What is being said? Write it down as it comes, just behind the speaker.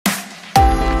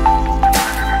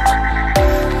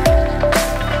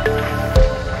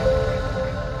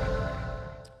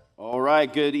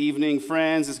right, good evening,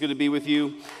 friends. It's good to be with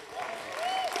you.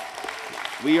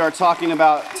 We are talking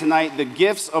about tonight the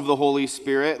gifts of the Holy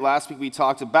Spirit. Last week we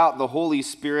talked about the Holy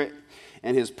Spirit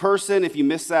and his person. If you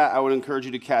missed that, I would encourage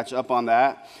you to catch up on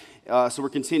that. So we're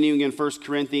continuing in 1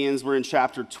 Corinthians. We're in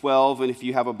chapter 12, and if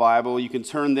you have a Bible, you can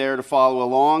turn there to follow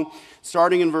along.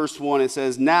 Starting in verse 1, it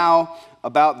says, "Now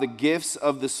about the gifts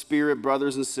of the Spirit,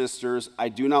 brothers and sisters, I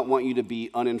do not want you to be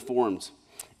uninformed."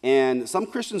 And some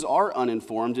Christians are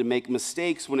uninformed and make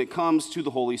mistakes when it comes to the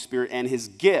Holy Spirit and his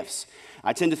gifts.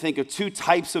 I tend to think of two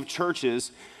types of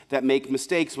churches that make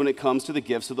mistakes when it comes to the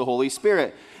gifts of the Holy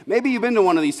Spirit. Maybe you've been to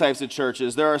one of these types of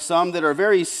churches. There are some that are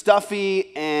very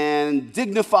stuffy and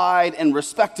dignified and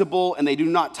respectable, and they do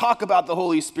not talk about the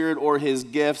Holy Spirit or his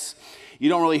gifts. You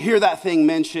don't really hear that thing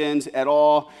mentioned at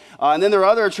all. And then there are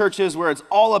other churches where it's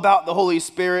all about the Holy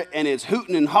Spirit, and it's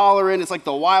hooting and hollering. It's like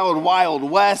the wild, wild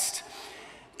west.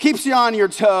 Keeps you on your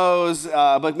toes,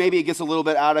 but maybe it gets a little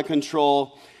bit out of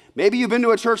control. Maybe you've been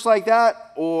to a church like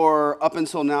that, or up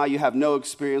until now you have no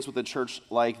experience with a church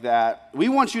like that. We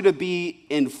want you to be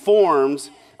informed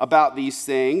about these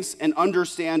things and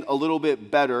understand a little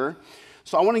bit better.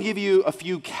 So I want to give you a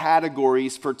few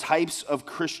categories for types of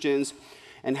Christians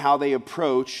and how they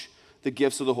approach the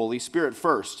gifts of the Holy Spirit.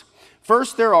 First,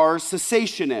 there are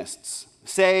cessationists.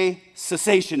 Say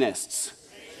cessationists.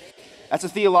 That's a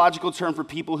theological term for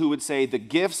people who would say the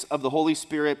gifts of the Holy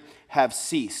Spirit have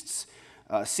ceased.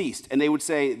 And they would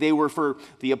say they were for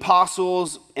the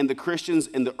apostles and the Christians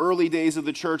in the early days of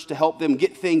the church to help them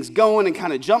get things going and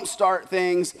kind of jumpstart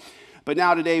things. But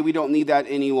now today we don't need that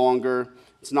any longer.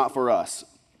 It's not for us.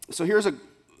 So here's an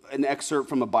excerpt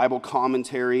from a Bible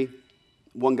commentary.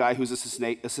 One guy who's a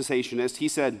cessationist, he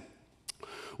said,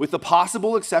 "With the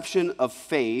possible exception of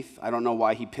faith," I don't know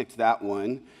why he picked that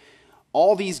one,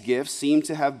 "all these gifts seem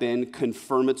to have been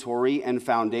confirmatory and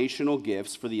foundational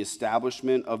gifts for the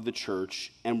establishment of the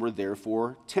church and were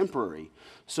therefore temporary."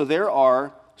 So there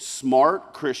are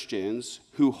smart Christians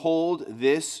who hold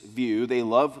this view. They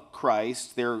love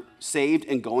Christ, they're saved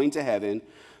and going to heaven,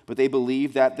 but they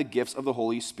believe that the gifts of the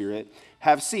Holy Spirit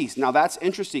have ceased. Now that's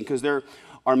interesting because there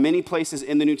are many places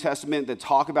in the New Testament that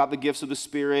talk about the gifts of the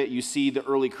Spirit. You see the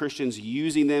early Christians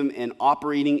using them and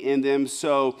operating in them.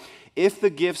 So if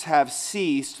the gifts have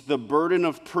ceased, the burden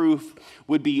of proof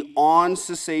would be on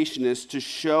cessationists to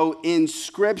show in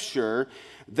Scripture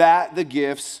that the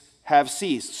gifts have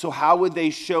ceased. So how would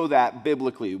they show that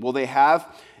biblically? Well, they have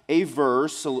a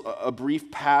verse, a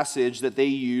brief passage that they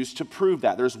use to prove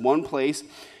that. There's one place.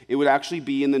 It would actually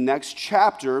be in the next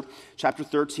chapter, chapter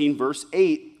 13, verse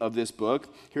 8 of this book.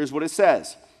 Here's what it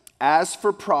says. "As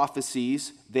for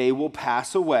prophecies, they will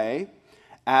pass away.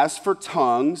 As for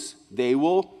tongues, they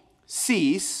will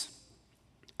cease.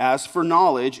 As for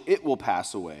knowledge, it will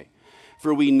pass away.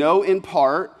 For we know in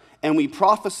part, and we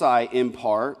prophesy in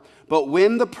part, but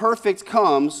when the perfect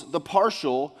comes, the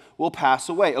partial will pass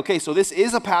away." Okay, so this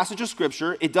is a passage of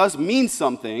Scripture. It does mean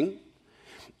something,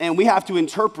 and we have to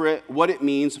interpret what it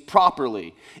means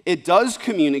properly. It does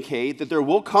communicate that there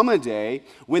will come a day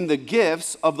when the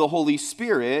gifts of the Holy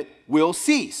Spirit will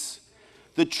cease.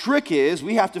 The trick is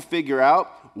we have to figure out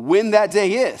when that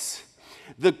day is.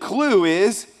 The clue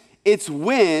is it's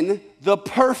when the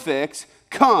perfect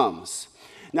comes.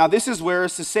 Now, this is where a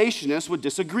cessationist would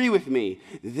disagree with me.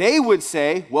 They would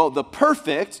say, well, the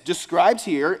perfect described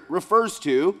here refers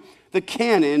to the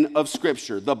canon of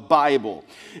Scripture, the Bible.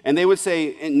 And they would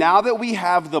say, now that we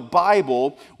have the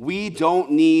Bible, we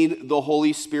don't need the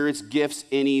Holy Spirit's gifts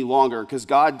any longer because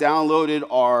God downloaded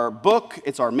our book,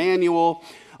 it's our manual,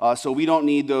 so we don't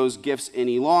need those gifts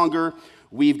any longer.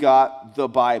 We've got the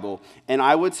Bible. And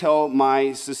I would tell my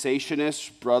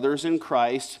cessationist brothers in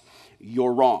Christ,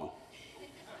 you're wrong.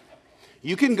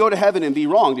 You can go to heaven and be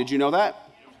wrong. Did you know that?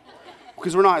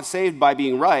 Because we're not saved by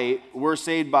being right. We're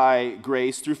saved by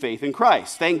grace through faith in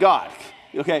Christ. Thank God.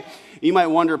 Okay? You might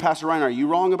wonder, Pastor Ryan, are you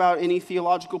wrong about any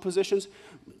theological positions?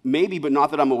 Maybe, but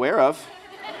not that I'm aware of.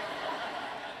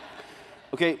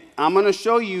 Okay, I'm going to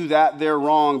show you that they're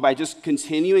wrong by just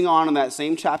continuing on in that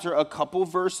same chapter a couple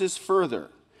verses further.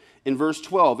 In verse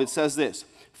 12, it says this,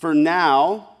 "For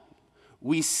now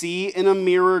we see in a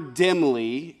mirror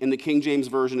dimly," in the King James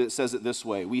Version it says it this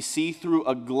way, "we see through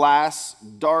a glass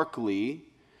darkly,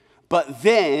 but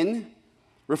then,"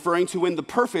 referring to when the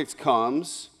perfect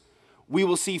comes, "we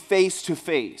will see face to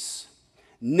face.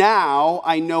 Now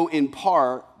I know in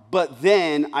part, but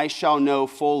then I shall know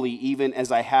fully, even as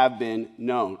I have been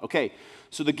known." Okay,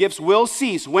 so the gifts will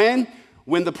cease. When?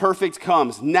 When the perfect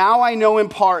comes. Now I know in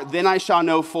part, then I shall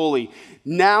know fully.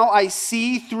 Now I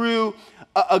see through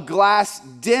a glass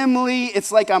dimly.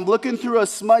 It's like I'm looking through a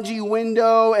smudgy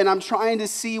window and I'm trying to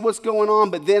see what's going on,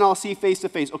 but then I'll see face to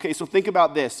face. Okay, so think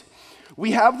about this.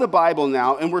 We have the Bible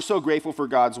now, and we're so grateful for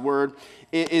God's word.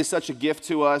 It is such a gift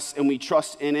to us, and we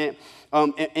trust in it.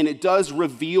 And it does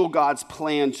reveal God's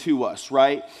plan to us,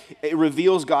 right? It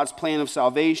reveals God's plan of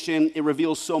salvation. It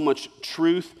reveals so much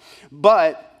truth.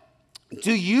 But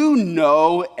do you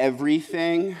know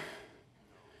everything?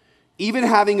 Even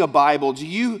having a Bible, do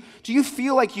you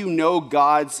feel like you know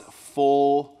God's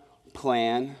full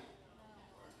plan?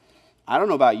 I don't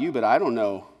know about you, but I don't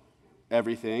know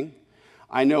everything.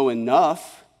 I know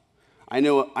enough. I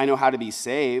know how to be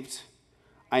saved.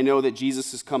 I know that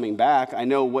Jesus is coming back. I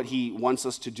know what he wants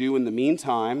us to do in the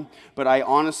meantime, but I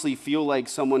honestly feel like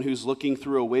someone who's looking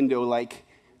through a window like,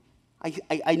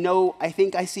 I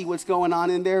think I see what's going on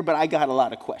in there, but I got a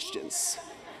lot of questions,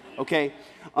 okay?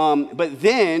 But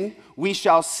then we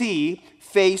shall see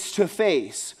face to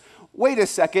face. Wait a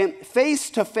second, face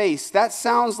to face, that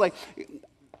sounds like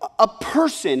a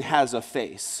person has a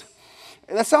face.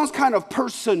 That sounds kind of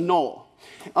personal.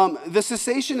 The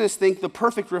cessationists think the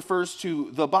perfect refers to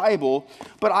the Bible,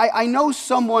 but I know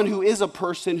someone who is a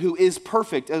person who is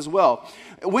perfect as well.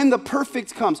 When the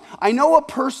perfect comes, I know a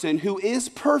person who is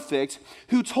perfect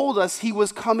who told us he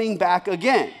was coming back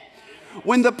again.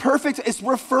 When the perfect is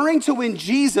referring to when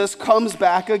Jesus comes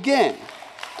back again.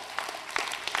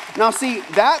 Now see,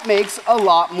 that makes a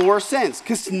lot more sense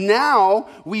because now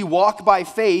we walk by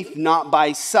faith, not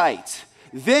by sight.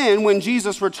 Then when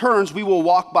Jesus returns, we will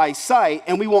walk by sight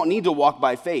and we won't need to walk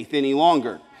by faith any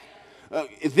longer.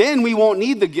 Then we won't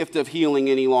need the gift of healing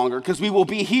any longer because we will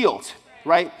be healed,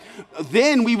 right?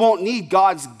 Then we won't need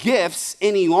God's gifts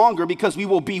any longer because we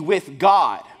will be with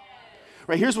God.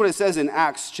 Right, here's what it says in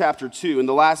Acts chapter 2. In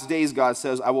the last days, God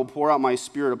says, I will pour out my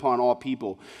spirit upon all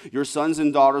people. Your sons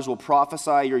and daughters will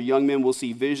prophesy, your young men will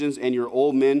see visions, and your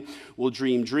old men will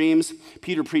dream dreams.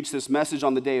 Peter preached this message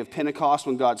on the day of Pentecost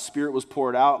when God's spirit was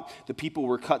poured out. The people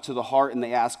were cut to the heart, and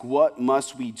they asked, what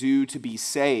must we do to be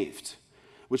saved?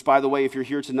 Which, by the way, if you're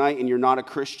here tonight and you're not a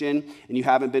Christian and you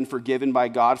haven't been forgiven by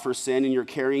God for sin and you're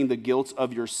carrying the guilt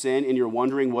of your sin and you're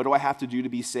wondering, what do I have to do to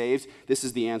be saved? This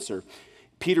is the answer.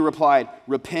 Peter replied,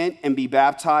 repent and be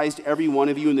baptized, every one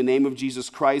of you, in the name of Jesus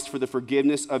Christ for the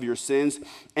forgiveness of your sins,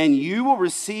 and you will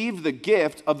receive the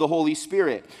gift of the Holy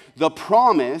Spirit. The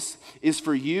promise is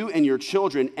for you and your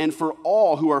children and for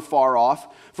all who are far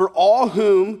off, for all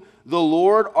whom the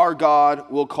Lord our God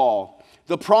will call.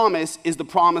 The promise is the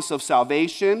promise of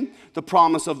salvation, the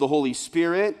promise of the Holy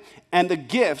Spirit, and the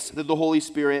gifts that the Holy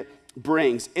Spirit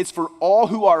brings. It's for all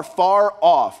who are far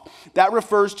off. That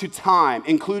refers to time,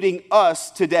 including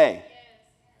us today.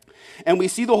 And we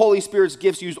see the Holy Spirit's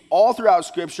gifts used all throughout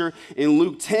Scripture in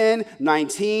Luke 10,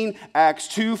 19, Acts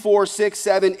 2, 4, 6,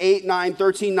 7, 8, 9,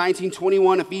 13, 19,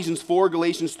 21, Ephesians 4,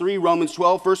 Galatians 3, Romans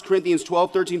 12, 1 Corinthians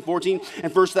 12, 13, 14,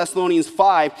 and 1 Thessalonians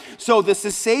 5. So the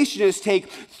cessationists take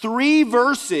 3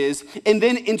 verses and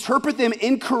then interpret them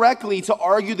incorrectly to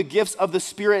argue the gifts of the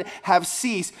Spirit have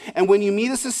ceased. And when you meet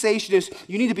a cessationist,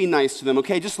 you need to be nice to them,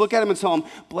 okay? Just look at them and tell them,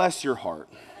 bless your heart.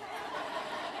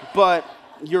 But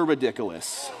you're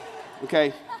ridiculous.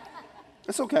 Okay?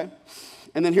 That's okay.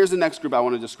 And then here's the next group I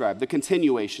want to describe, the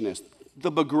continuationists, the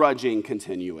begrudging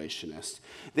continuationists.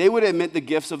 They would admit the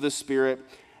gifts of the Spirit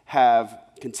have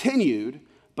continued,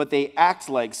 but they act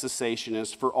like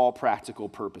cessationists for all practical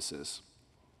purposes.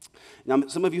 Now,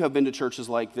 some of you have been to churches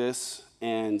like this,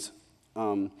 and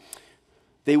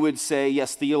they would say,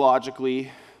 yes,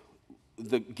 theologically,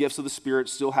 the gifts of the Spirit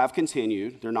still have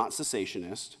continued. They're not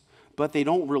cessationist, but they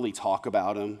don't really talk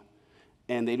about them.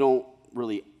 And they don't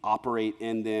really operate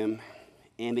in them,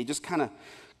 and they just kind of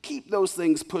keep those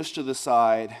things pushed to the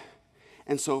side.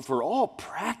 And so for all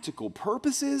practical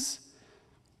purposes,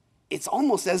 it's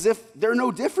almost as if they're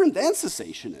no different than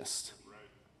cessationists.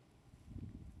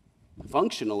 Right.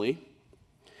 Functionally.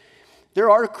 There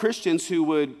are Christians who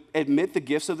would admit the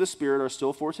gifts of the Spirit are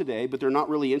still for today, but they're not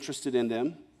really interested in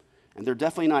them, and they're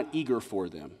definitely not eager for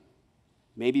them.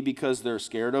 Maybe because they're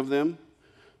scared of them,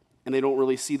 and they don't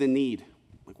really see the need.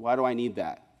 Like, why do I need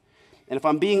that? And if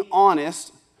I'm being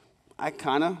honest, I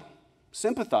kind of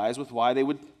sympathize with why they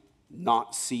would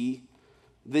not see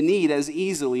the need as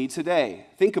easily today.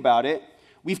 Think about it.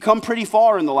 We've come pretty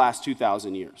far in the last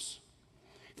 2,000 years.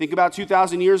 Think about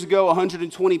 2,000 years ago,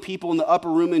 120 people in the upper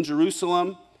room in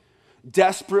Jerusalem,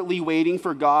 desperately waiting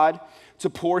for God to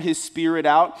pour his Spirit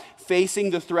out, facing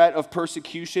the threat of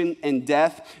persecution and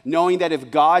death, knowing that if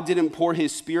God didn't pour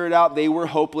his Spirit out, they were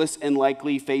hopeless and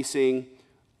likely facing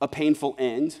a painful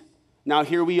end. Now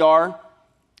here we are,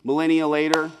 millennia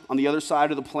later, on the other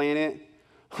side of the planet,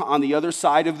 On the other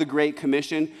side of the Great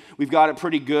Commission, we've got it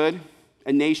pretty good.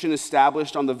 A nation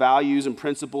established on the values and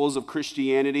principles of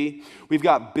Christianity. We've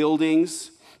got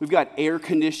buildings. We've got air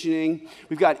conditioning.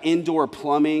 We've got indoor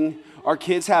plumbing. Our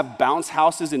kids have bounce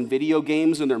houses and video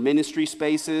games in their ministry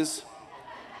spaces.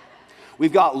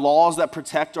 We've got laws that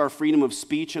protect our freedom of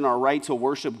speech and our right to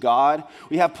worship God.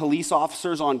 We have police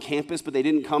officers on campus, but they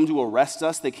didn't come to arrest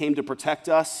us. They came to protect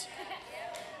us.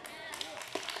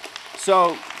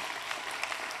 So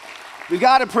we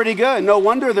got it pretty good. No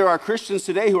wonder there are Christians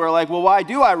today who are like, well, why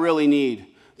do I really need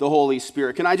the Holy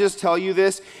Spirit? Can I just tell you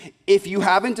this? If you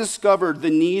haven't discovered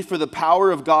the need for the power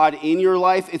of God in your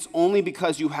life, it's only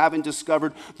because you haven't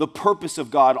discovered the purpose of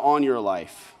God on your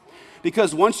life.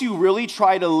 Because once you really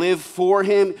try to live for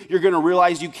him, you're going to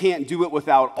realize you can't do it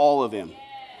without all of him.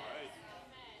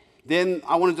 Then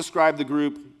I want to describe the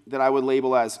group that I would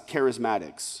label as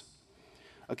charismatics.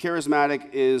 A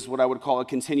charismatic is what I would call a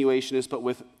continuationist, but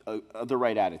with the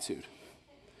right attitude.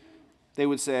 They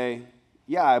would say,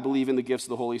 yeah, I believe in the gifts of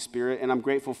the Holy Spirit, and I'm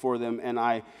grateful for them, and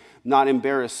I'm not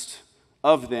embarrassed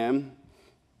of them.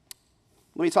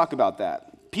 Let me talk about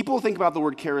that. People think about the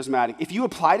word charismatic. If you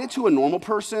applied it to a normal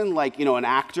person, like, an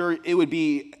actor, it would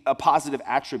be a positive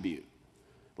attribute.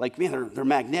 Like, man, they're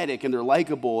magnetic and they're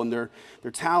likable and they're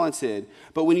talented.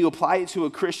 But when you apply it to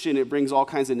a Christian, it brings all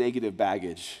kinds of negative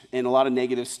baggage and a lot of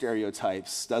negative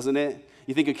stereotypes, doesn't it?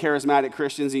 You think of charismatic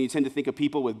Christians and you tend to think of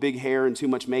people with big hair and too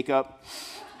much makeup.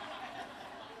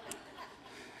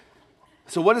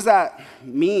 So what does that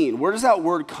mean? Where does that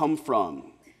word come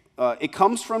from? It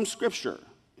comes from Scripture.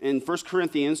 In 1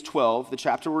 Corinthians 12, the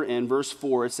chapter we're in, verse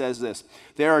 4, it says this: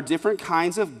 there are different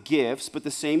kinds of gifts, but the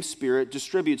same Spirit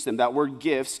distributes them. That word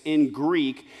gifts in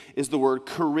Greek is the word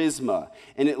charisma,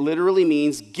 and it literally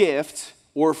means gift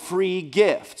or free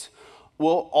gift.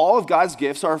 Well, all of God's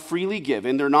gifts are freely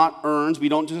given. They're not earned. We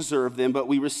don't deserve them, but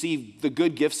we receive the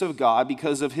good gifts of God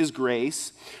because of his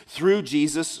grace through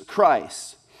Jesus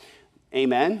Christ.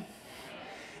 Amen?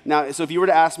 Now, so if you were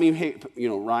to ask me, hey,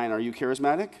 Ryan, are you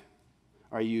charismatic?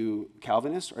 Are you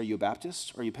Calvinist? Are you a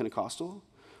Baptist? Are you Pentecostal?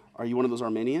 Are you one of those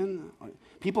Arminian?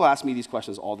 People ask me these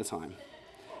questions all the time.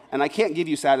 And I can't give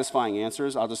you satisfying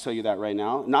answers. I'll just tell you that right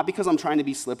now. Not because I'm trying to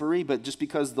be slippery, but just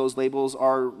because those labels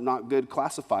are not good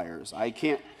classifiers. I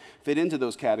can't fit into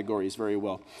those categories very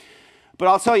well. But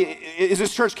I'll tell you, is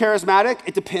this church charismatic?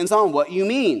 It depends on what you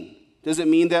mean. Does it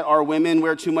mean that our women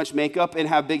wear too much makeup and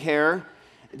have big hair?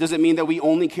 Does it mean that we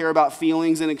only care about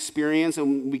feelings and experience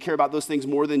and we care about those things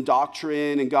more than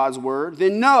doctrine and God's word?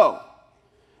 Then no.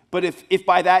 But if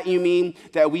by that you mean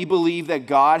that we believe that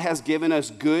God has given us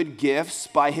good gifts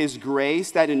by his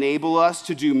grace that enable us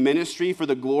to do ministry for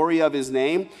the glory of his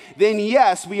name, then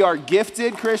yes, we are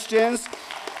gifted Christians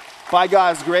by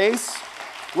God's grace.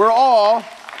 We're all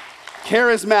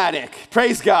charismatic.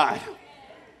 Praise God.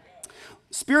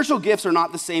 Spiritual gifts are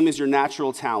not the same as your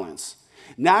natural talents.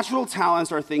 Natural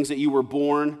talents are things that you were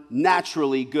born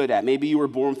naturally good at. Maybe you were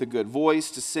born with a good voice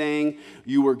to sing,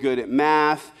 you were good at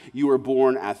math, you were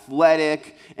born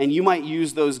athletic, and you might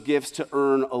use those gifts to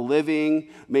earn a living.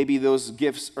 Maybe those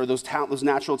gifts or those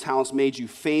natural talents made you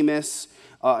famous,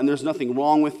 and there's nothing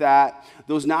wrong with that.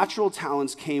 Those natural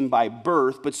talents came by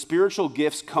birth, but spiritual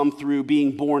gifts come through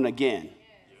being born again.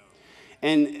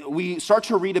 And we start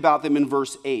to read about them in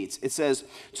verse 8. It says,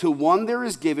 to one there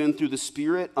is given through the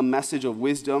Spirit a message of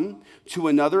wisdom, to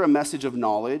another a message of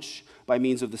knowledge by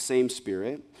means of the same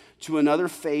Spirit, to another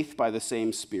faith by the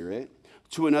same Spirit,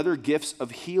 to another gifts of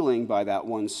healing by that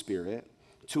one Spirit,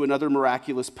 to another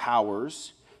miraculous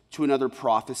powers, to another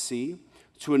prophecy,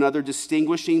 to another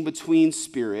distinguishing between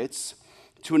spirits,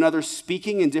 to another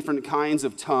speaking in different kinds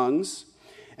of tongues,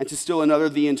 and to still another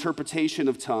the interpretation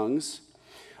of tongues.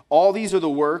 All these are the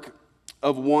work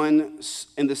of one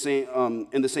in the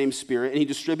same Spirit, and he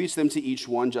distributes them to each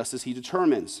one just as he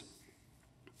determines.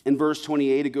 In verse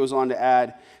 28, it goes on to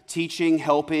add teaching,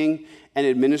 helping, and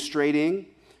administrating.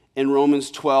 In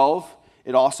Romans 12,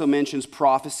 it also mentions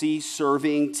prophecy,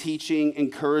 serving, teaching,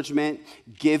 encouragement,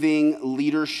 giving,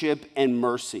 leadership, and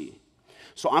mercy.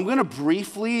 So I'm going to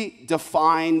briefly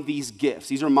define these gifts.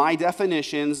 These are my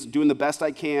definitions, doing the best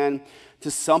I can to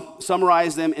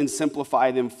summarize them and simplify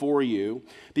them for you,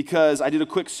 because I did a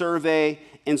quick survey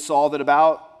and saw that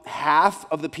about half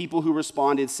of the people who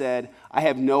responded said, I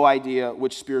have no idea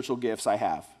which spiritual gifts I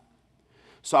have.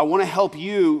 So I want to help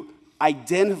you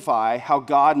identify how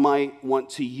God might want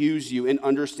to use you and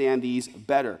understand these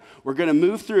better. We're going to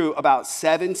move through about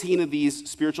 17 of these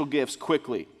spiritual gifts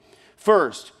quickly.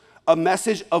 First, a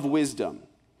message of wisdom.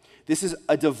 This is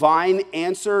a divine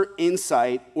answer,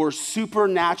 insight, or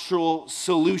supernatural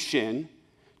solution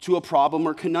to a problem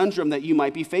or conundrum that you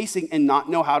might be facing and not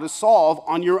know how to solve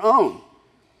on your own.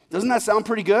 Doesn't that sound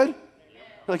pretty good?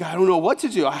 Like, I don't know what to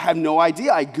do. I have no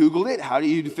idea. I Googled it. How do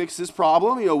you fix this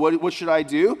problem? What should I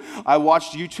do? I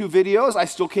watched YouTube videos. I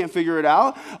still can't figure it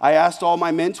out. I asked all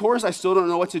my mentors. I still don't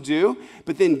know what to do.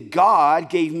 But then God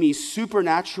gave me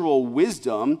supernatural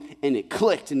wisdom, and it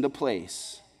clicked into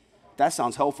place. That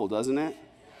sounds helpful, doesn't it?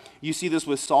 You see this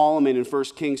with Solomon in 1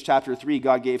 Kings chapter 3.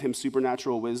 God gave him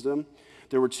supernatural wisdom.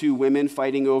 There were two women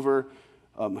fighting over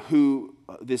who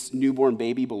this newborn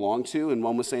baby belonged to, and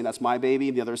one was saying, that's my baby,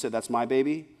 and the other said, that's my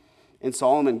baby. And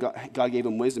Solomon, God gave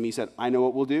him wisdom. He said, I know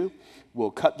what we'll do. We'll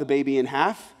cut the baby in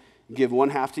half, give one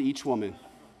half to each woman.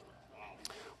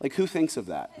 Like, who thinks of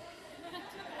that?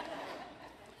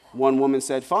 One woman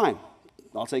said, fine,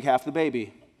 I'll take half the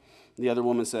baby. The other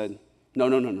woman said,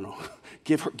 no.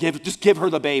 Just give her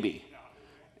the baby.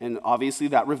 And obviously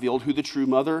that revealed who the true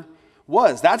mother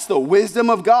was. That's the wisdom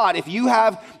of God. If you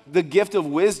have the gift of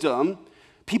wisdom,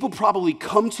 people probably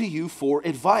come to you for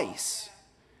advice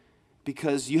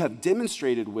because you have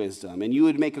demonstrated wisdom, and you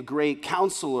would make a great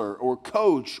counselor or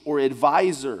coach or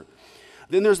advisor.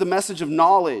 Then there's the message of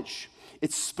knowledge.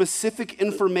 It's specific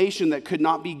information that could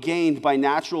not be gained by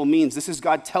natural means. This is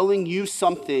God telling you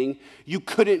something you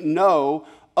couldn't know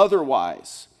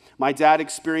otherwise. My dad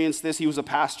experienced this. He was a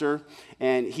pastor,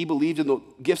 and he believed in the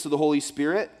gifts of the Holy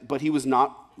Spirit, but he was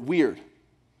not weird.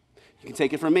 You can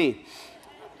take it from me.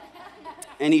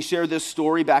 And he shared this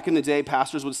story. Back in the day,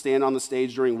 pastors would stand on the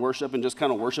stage during worship and just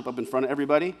kind of worship up in front of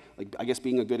everybody, like, I guess,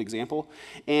 being a good example.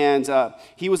 And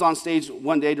he was on stage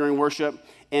one day during worship,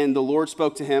 and the Lord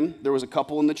spoke to him. There was a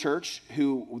couple in the church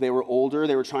who, they were older.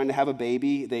 They were trying to have a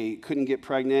baby. They couldn't get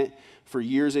pregnant for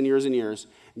years and years and years.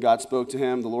 God spoke to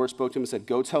him. The Lord spoke to him and said,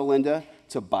 go tell Linda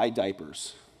to buy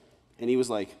diapers. And he was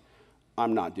like,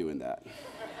 I'm not doing that.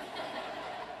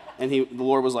 And the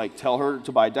Lord was like, tell her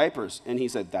to buy diapers. And he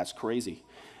said, that's crazy.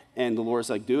 And the Lord's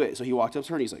like, do it. So he walked up to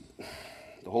her and he's like,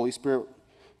 the Holy Spirit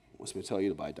wants me to tell you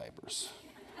to buy diapers.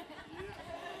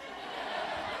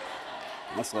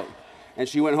 That's like, and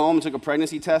she went home and took a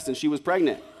pregnancy test, and she was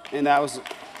pregnant. And that was...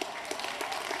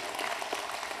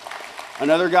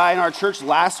 Another guy in our church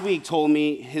last week told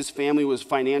me his family was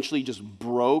financially just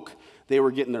broke. They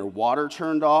were getting their water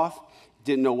turned off,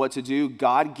 didn't know what to do.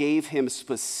 God gave him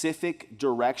specific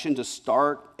direction to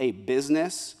start a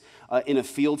business in a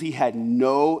field he had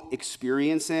no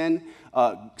experience in,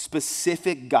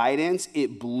 specific guidance.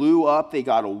 It blew up. They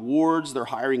got awards. They're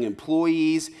hiring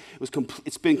employees.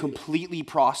 It's been completely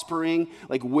prospering.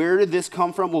 Like, where did this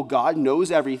come from? Well, God knows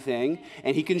everything,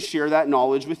 and he can share that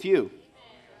knowledge with you.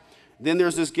 Then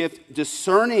there's this gift,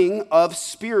 discerning of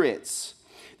spirits.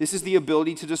 This is the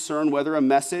ability to discern whether a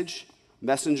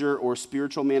messenger, or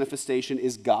spiritual manifestation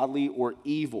is godly or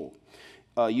evil.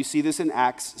 You see this in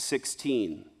Acts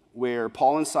 16, where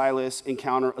Paul and Silas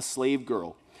encounter a slave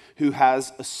girl who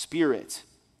has a spirit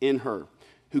in her,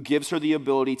 who gives her the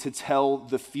ability to tell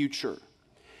the future.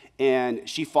 And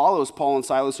she follows Paul and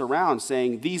Silas around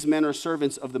saying, these men are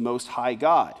servants of the Most High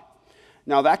God.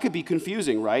 Now, that could be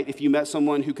confusing, right? If you met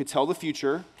someone who could tell the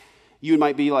future, you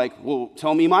might be like, well,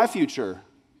 tell me my future.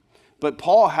 But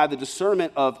Paul had the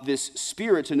discernment of this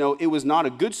spirit to know it was not a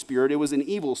good spirit, it was an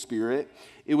evil spirit.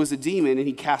 It was a demon, and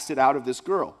he cast it out of this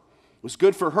girl. It was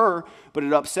good for her, but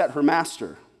it upset her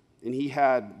master, and he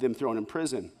had them thrown in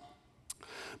prison.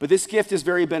 But this gift is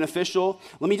very beneficial.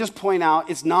 Let me just point out,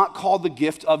 it's not called the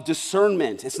gift of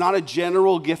discernment. It's not a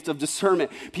general gift of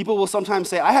discernment. People will sometimes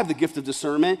say, I have the gift of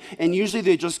discernment, and usually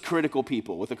they're just critical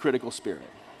people with a critical spirit.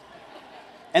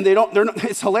 And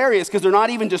it's hilarious because they're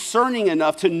not even discerning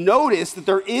enough to notice that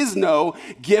there is no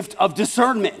gift of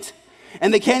discernment.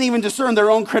 And they can't even discern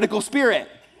their own critical spirit.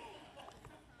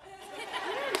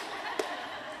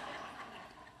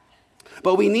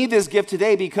 But we need this gift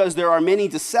today because there are many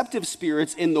deceptive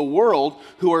spirits in the world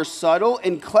who are subtle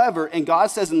and clever. And God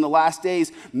says in the last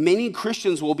days, many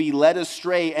Christians will be led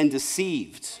astray and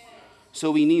deceived.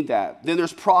 So we need that. Then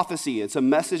there's prophecy. It's a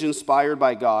message inspired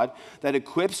by God that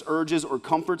equips, urges, or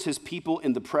comforts his people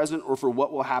in the present or for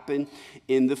what will happen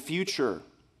in the future.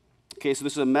 Okay, so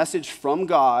this is a message from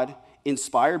God,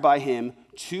 inspired by him,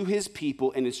 to his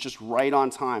people, and it's just right on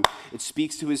time. It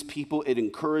speaks to his people. It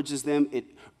encourages them. It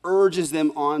urges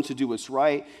them on to do what's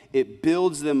right. It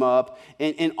builds them up.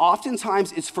 And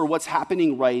oftentimes it's for what's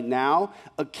happening right now.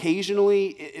 Occasionally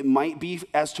it might be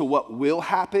as to what will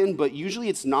happen, but usually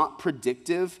it's not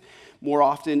predictive. More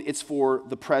often it's for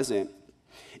the present.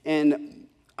 And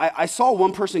I saw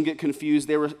one person get confused.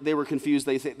 They were confused.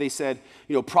 They said,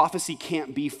 prophecy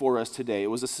can't be for us today. It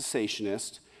was a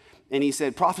cessationist. And he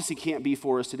said, prophecy can't be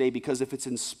for us today because if it's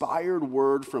inspired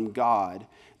word from God,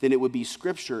 then it would be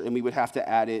scripture and we would have to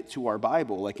add it to our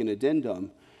Bible, like an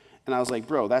addendum. And I was like,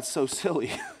 bro, that's so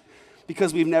silly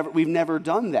because we've never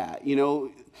done that. You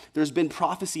know, there's been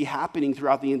prophecy happening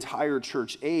throughout the entire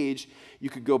church age. You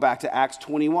could go back to Acts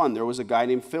 21. There was a guy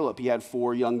named Philip. He had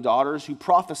 4 young daughters who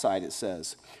prophesied, it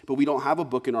says. But we don't have a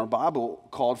book in our Bible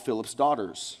called Philip's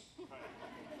Daughters.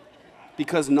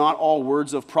 Because not all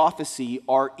words of prophecy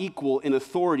are equal in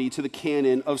authority to the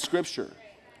canon of Scripture,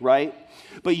 right?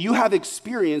 But you have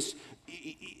experienced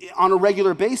on a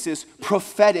regular basis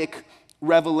prophetic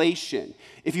revelation.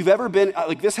 If you've ever been,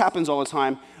 like this happens all the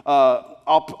time,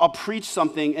 I'll preach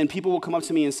something and people will come up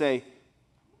to me and say,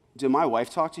 did my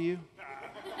wife talk to you?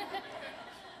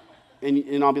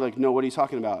 And I'll be like, no, what are you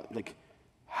talking about? Like,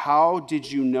 how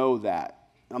did you know that?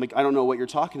 I'm like, I don't know what you're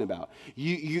talking about.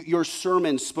 Your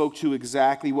sermon spoke to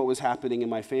exactly what was happening in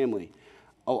my family.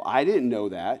 Oh, I didn't know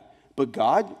that, but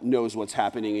God knows what's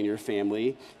happening in your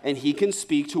family, and he can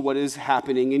speak to what is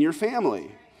happening in your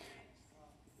family.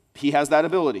 He has that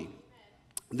ability.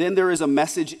 Then there is a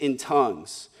message in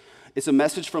tongues. It's a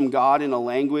message from God in a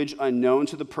language unknown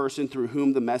to the person through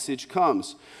whom the message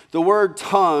comes. The word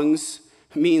tongues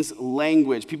means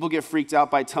language. People get freaked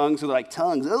out by tongues. So they're like,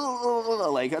 tongues,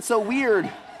 like that's so weird.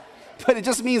 But it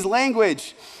just means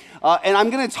language. And I'm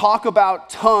going to talk about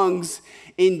tongues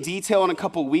in detail in a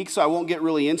couple weeks, so I won't get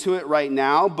really into it right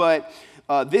now. But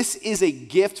this is a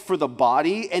gift for the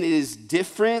body, and it is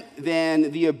different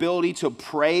than the ability to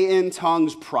pray in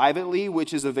tongues privately,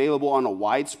 which is available on a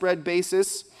widespread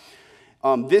basis.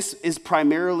 This is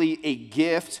primarily a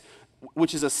gift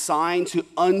which is assigned to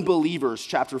unbelievers,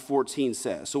 chapter 14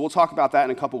 says. So we'll talk about that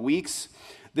in a couple weeks.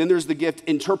 Then there's the gift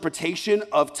interpretation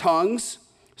of tongues.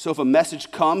 So if a message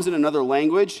comes in another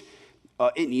language,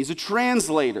 it needs a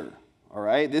translator, all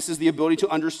right? This is the ability to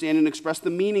understand and express the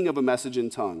meaning of a message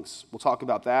in tongues. We'll talk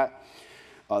about that.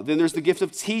 Then there's the gift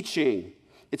of teaching.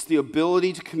 It's the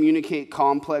ability to communicate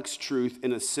complex truth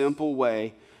in a simple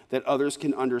way that others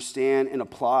can understand and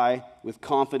apply with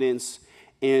confidence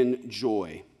and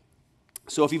joy.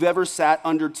 So if you've ever sat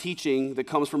under teaching that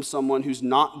comes from someone who's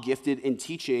not gifted in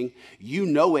teaching, you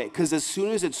know it, because as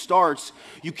soon as it starts,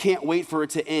 you can't wait for it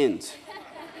to end,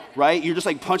 right? You're just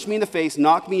like, punch me in the face,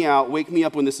 knock me out, wake me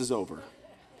up when this is over.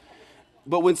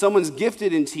 But when someone's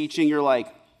gifted in teaching, you're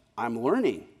like, I'm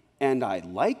learning, and I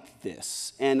like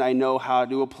this, and I know how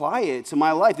to apply it to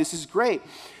my life. This is great.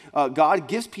 God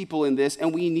gives people in this,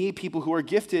 and we need people who are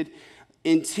gifted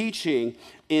in teaching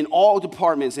in all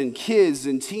departments, in kids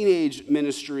and teenage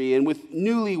ministry, and with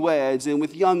newlyweds, and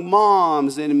with young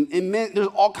moms, and there's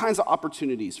all kinds of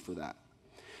opportunities for that.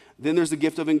 Then there's the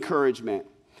gift of encouragement.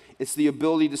 It's the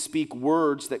ability to speak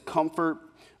words that comfort,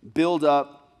 build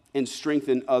up, and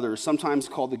strengthen others, sometimes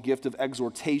called the gift of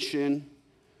exhortation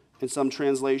in some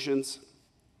translations.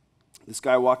 This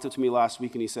guy walked up to me last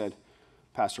week and he said,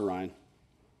 Pastor Ryan,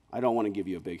 I don't want to give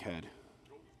you a big head,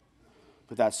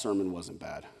 but that sermon wasn't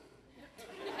bad.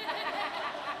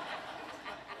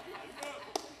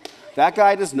 That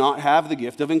guy does not have the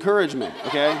gift of encouragement,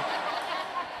 okay?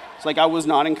 It's like I was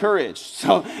not encouraged.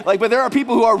 So, but there are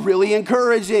people who are really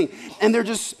encouraging, and they're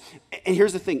just, and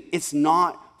here's the thing, it's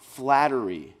not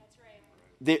flattery.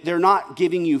 They're not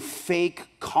giving you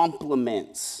fake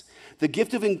compliments. The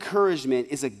gift of encouragement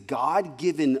is a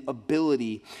God-given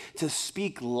ability to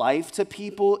speak life to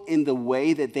people in the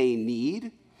way that they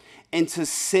need, and to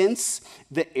sense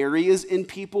the areas in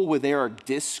people where they are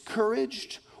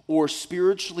discouraged or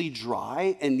spiritually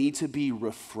dry and need to be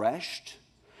refreshed.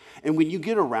 And when you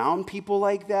get around people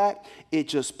like that, it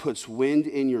just puts wind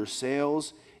in your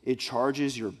sails, it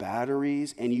charges your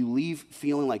batteries, and you leave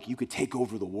feeling like you could take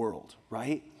over the world,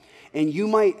 right? And you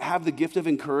might have the gift of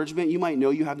encouragement, you might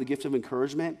know you have the gift of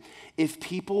encouragement if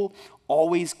people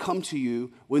always come to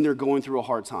you when they're going through a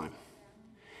hard time.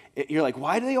 You're like,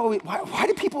 why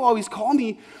do people always call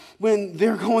me when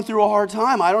they're going through a hard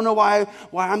time? I don't know why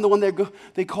I'm the one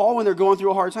they call when they're going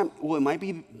through a hard time. Well, it might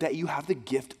be that you have the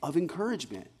gift of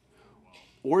encouragement.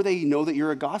 Or they know that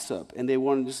you're a gossip and they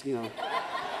want to just,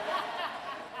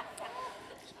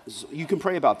 So you can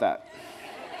pray about that.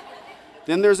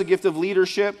 Then there's a gift of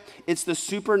leadership. It's the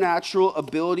supernatural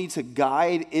ability to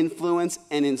guide, influence,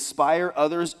 and inspire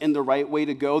others in the right way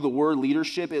to go. The word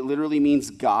leadership, it literally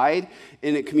means guide,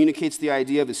 and it communicates the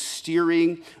idea of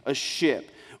steering a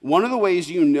ship. One of the ways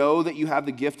you know that you have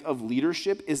the gift of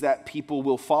leadership is that people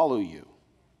will follow you.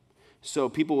 So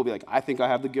people will be like, I think I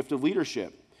have the gift of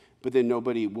leadership, but then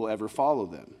nobody will ever follow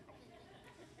them.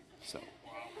 So.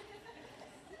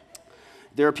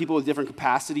 There are people with different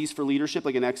capacities for leadership.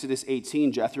 Like in Exodus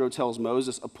 18, Jethro tells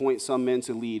Moses, appoint some men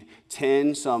to lead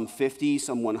 10, some 50,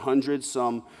 some 100,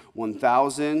 some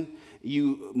 1,000.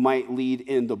 You might lead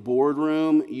in the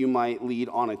boardroom. You might lead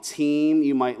on a team.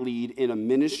 You might lead in a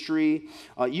ministry.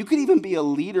 You could even be a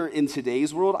leader in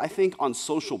today's world, I think, on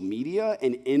social media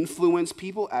and influence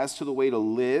people as to the way to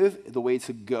live, the way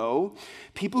to go.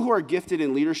 People who are gifted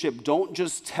in leadership don't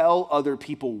just tell other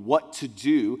people what to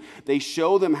do. They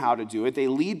show them how to do it. They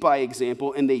lead by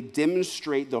example, and they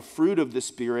demonstrate the fruit of the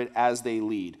Spirit as they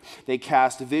lead. They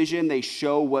cast vision. They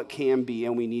show what can be,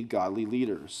 and we need godly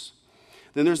leaders.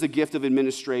 Then there's the gift of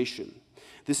administration.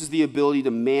 This is the ability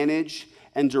to manage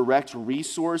and direct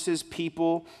resources,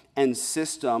 people, and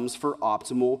systems for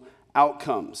optimal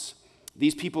outcomes.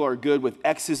 These people are good with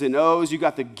X's and O's. You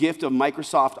got the gift of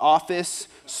Microsoft Office,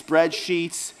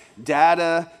 spreadsheets,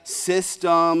 data,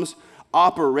 systems,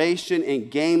 operation, and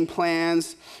game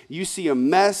plans. You see a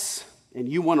mess, and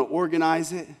you want to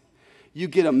organize it. You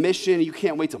get a mission, you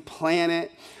can't wait to plan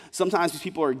it. Sometimes these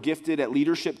people are gifted at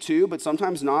leadership too, but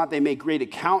sometimes not. They make great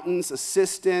accountants,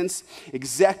 assistants,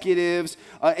 executives,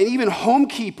 and even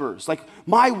homekeepers. Like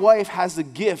my wife has the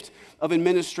gift of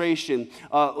administration.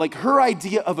 Like her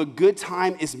idea of a good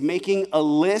time is making a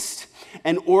list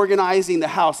and organizing the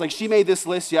house. Like she made this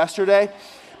list yesterday.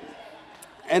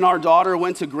 And our daughter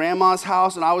went to grandma's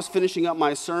house, and I was finishing up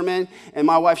my sermon, and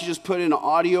my wife, she just put in an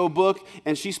audio book,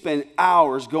 and she spent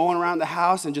hours going around the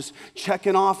house and just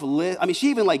checking off lists. I mean, she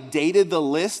even like dated the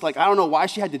list. Like, I don't know why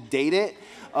she had to date it.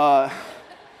 I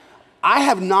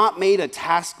have not made a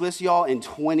task list, y'all, in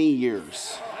 20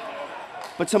 years.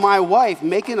 But to my wife,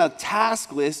 making a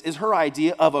task list is her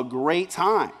idea of a great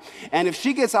time. And if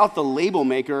she gets out the label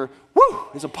maker, woo,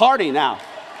 it's a party now.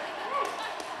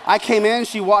 I came in,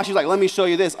 she's like, let me show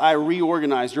you this. I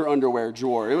reorganized your underwear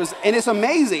drawer. And it's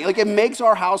amazing. Like, it makes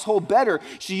our household better.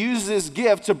 She uses this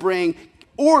gift to bring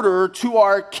order to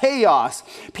our chaos.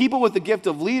 People with the gift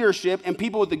of leadership and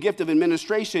people with the gift of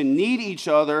administration need each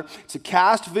other to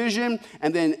cast vision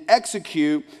and then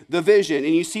execute the vision.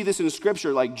 And you see this in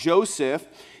Scripture, like Joseph.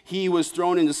 He was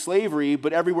thrown into slavery,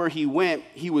 but everywhere he went,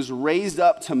 he was raised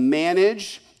up to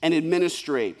manage and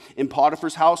administrate. In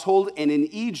Potiphar's household and in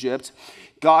Egypt,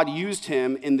 God used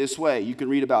him in this way. You can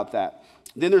read about that.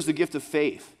 Then there's the gift of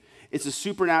faith. It's a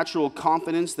supernatural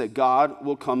confidence that God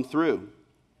will come through.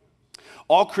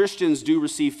 All Christians do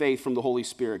receive faith from the Holy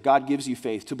Spirit. God gives you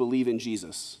faith to believe in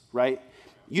Jesus, right?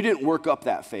 You didn't work up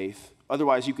that faith.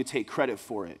 Otherwise, you could take credit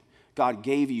for it. God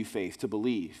gave you faith to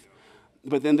believe.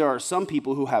 But then there are some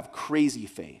people who have crazy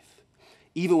faith.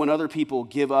 Even when other people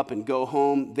give up and go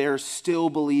home, they're still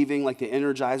believing like the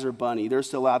Energizer Bunny. They're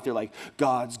still out there like,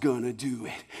 God's gonna do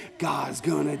it. God's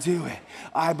gonna do it.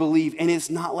 I believe. And it's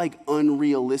not like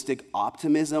unrealistic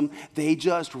optimism. They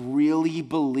just really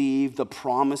believe the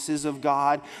promises of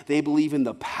God. They believe in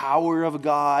the power of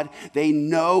God. They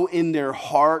know in their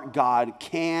heart God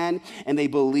can, and they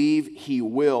believe He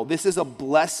will. This is a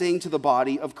blessing to the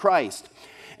body of Christ.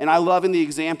 And I love in the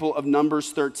example of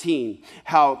Numbers 13,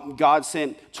 how God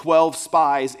sent 12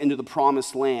 spies into the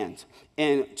promised land.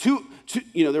 And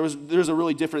there's a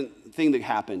really different thing that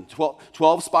happened.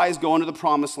 12 spies go into the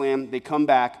promised land. They come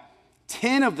back.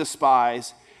 10 of the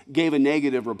spies gave a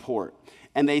negative report.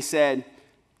 And they said,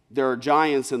 there are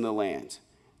giants in the land.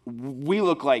 We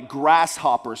look like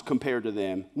grasshoppers compared to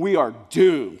them. We are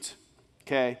doomed.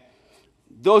 Okay?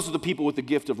 Those are the people with the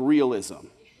gift of realism.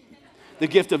 The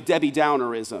gift of Debbie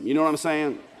Downerism. You know what I'm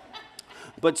saying?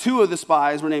 But 2 of the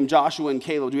spies were named Joshua and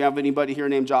Caleb. Do we have anybody here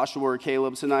named Joshua or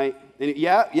Caleb tonight?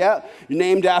 Yeah. You're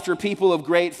named after people of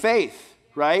great faith,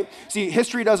 right? See,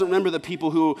 history doesn't remember the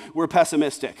people who were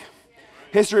pessimistic.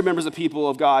 History remembers the people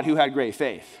of God who had great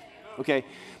faith, okay?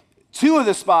 2 of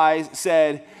the spies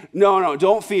said, no,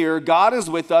 don't fear. God is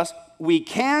with us. We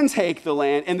can take the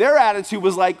land. And their attitude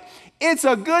was like, it's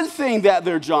a good thing that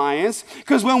they're giants,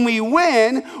 because when we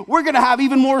win, we're going to have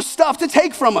even more stuff to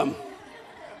take from them.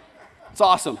 It's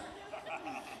awesome.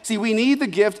 See, we need the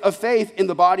gift of faith in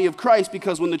the body of Christ,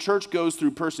 because when the church goes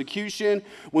through persecution,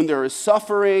 when there is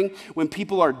suffering, when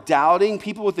people are doubting,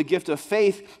 people with the gift of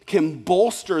faith can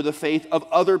bolster the faith of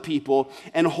other people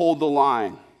and hold the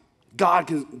line. God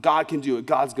can do it.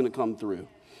 God's going to come through.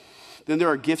 Then there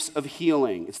are gifts of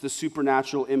healing. It's the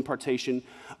supernatural impartation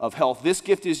of health. This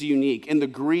gift is unique. In the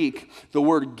Greek, the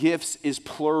word gifts is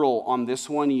plural on this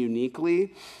one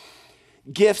uniquely.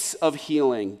 Gifts of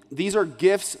healing. These are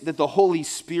gifts that the Holy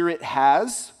Spirit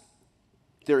has.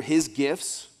 They're His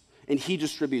gifts, and He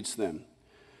distributes them.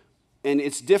 And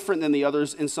it's different than the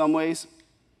others in some ways.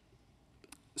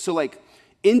 So like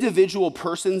individual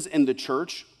persons in the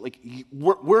church, like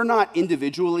we're not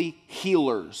individually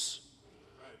healers.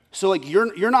 So like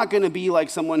you're not going to be like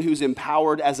someone who's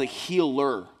empowered as a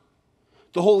healer.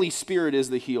 The Holy Spirit is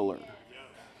the healer.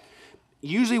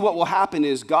 Usually what will happen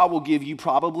is God will give you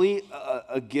probably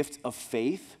a gift of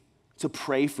faith to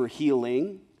pray for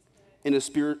healing in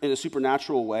a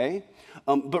supernatural way.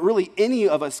 But really any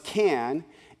of us can,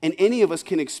 and any of us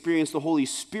can experience the Holy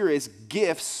Spirit's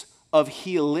gifts of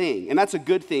healing. And that's a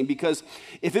good thing, because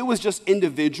if it was just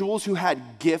individuals who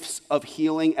had gifts of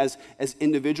healing as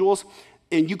individuals,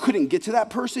 and you couldn't get to that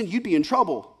person, you'd be in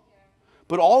trouble.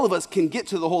 But all of us can get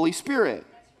to the Holy Spirit.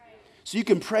 So you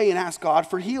can pray and ask God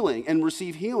for healing and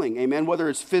receive healing, amen, whether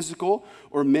it's physical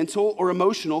or mental or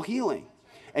emotional healing.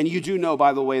 And you do know,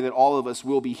 by the way, that all of us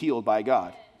will be healed by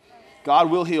God.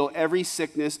 God will heal every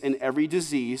sickness and every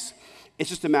disease. It's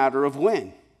just a matter of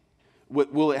when.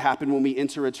 Will it happen when we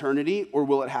enter eternity, or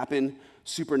will it happen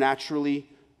supernaturally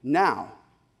now?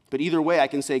 But either way, I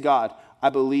can say, God, I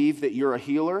believe that you're a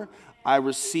healer. I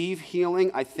receive healing.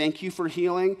 I thank you for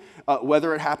healing.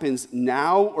 Whether it happens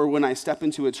now or when I step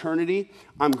into eternity,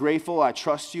 I'm grateful. I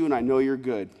trust you, and I know you're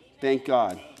good. Thank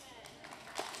God.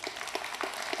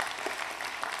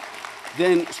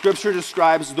 Then Scripture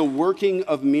describes the working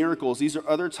of miracles. These are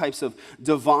other types of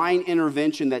divine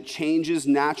intervention that changes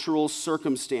natural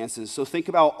circumstances. So think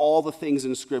about all the things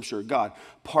in Scripture. God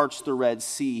parts the Red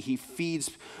Sea. He feeds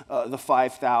the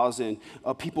 5,000.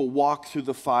 People walk through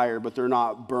the fire, but they're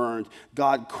not burned.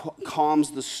 God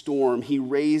calms the storm. He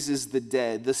raises the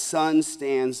dead. The sun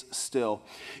stands still.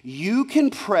 You can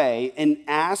pray and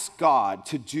ask God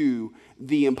to do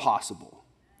the impossible.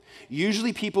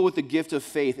 Usually people with the gift of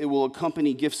faith, it will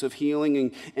accompany gifts of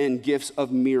healing and gifts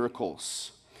of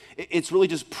miracles. It's really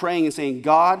just praying and saying,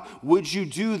 God, would you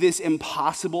do this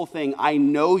impossible thing? I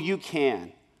know you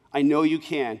can. I know you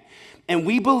can. And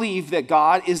we believe that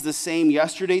God is the same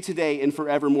yesterday, today, and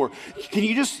forevermore. Can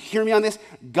you just hear me on this?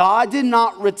 God did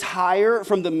not retire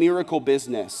from the miracle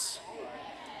business.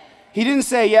 He didn't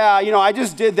say, yeah, I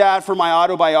just did that for my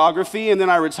autobiography, and then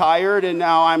I retired, and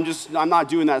now I'm not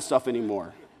doing that stuff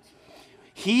anymore.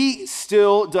 He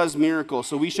still does miracles,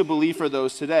 so we should believe for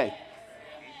those today.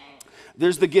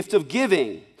 There's the gift of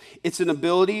giving. It's an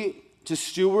ability to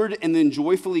steward and then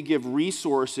joyfully give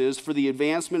resources for the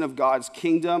advancement of God's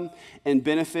kingdom and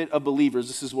benefit of believers.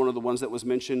 This is one of the ones that was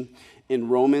mentioned in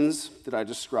Romans that I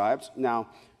described. Now,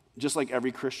 just like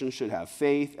every Christian should have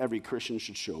faith, every Christian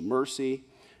should show mercy,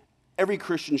 every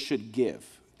Christian should give.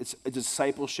 It's a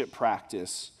discipleship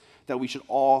practice that we should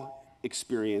all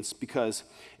experience, because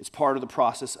it's part of the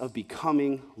process of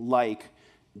becoming like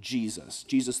Jesus.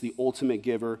 Jesus, the ultimate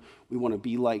giver. We want to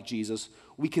be like Jesus.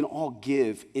 We can all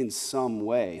give in some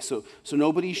way. So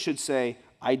nobody should say,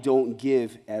 I don't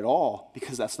give at all,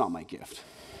 because that's not my gift.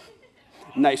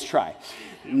 Nice try.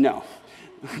 No.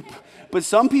 But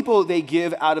some people, they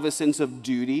give out of a sense of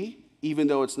duty, even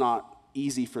though it's not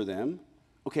easy for them.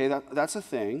 Okay, that's a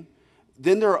thing.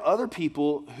 Then there are other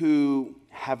people who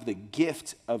have the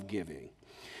gift of giving.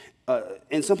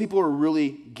 And some people are really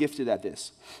gifted at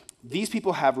this. These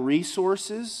people have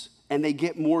resources, and they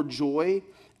get more joy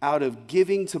out of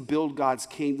giving to build God's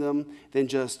kingdom than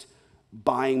just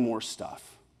buying more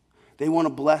stuff. They want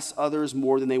to bless others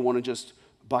more than they want to just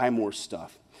buy more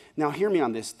stuff. Now, hear me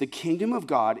on this. The kingdom of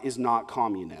God is not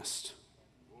communist.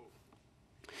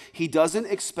 He doesn't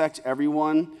expect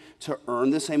everyone to earn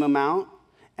the same amount,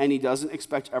 and he doesn't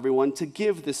expect everyone to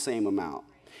give the same amount.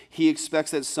 He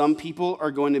expects that some people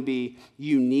are going to be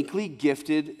uniquely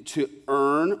gifted to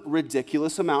earn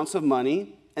ridiculous amounts of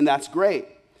money, and that's great.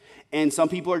 And some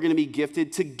people are going to be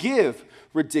gifted to give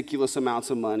ridiculous amounts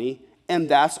of money, and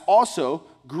that's also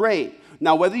great.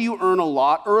 Now, whether you earn a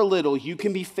lot or a little, you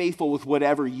can be faithful with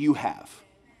whatever you have,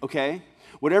 okay?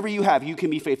 Whatever you have, you can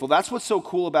be faithful. That's what's so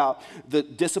cool about the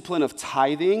discipline of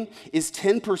tithing, is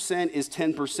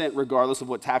 10% regardless of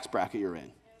what tax bracket you're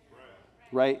in,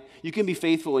 right? You can be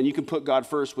faithful and you can put God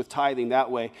first with tithing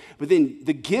that way. But then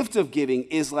the gift of giving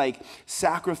is like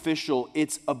sacrificial.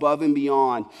 It's above and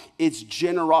beyond. It's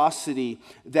generosity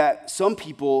that some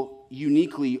people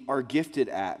uniquely are gifted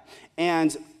at.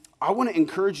 And I want to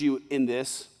encourage you in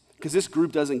this, because this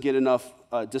group doesn't get enough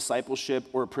discipleship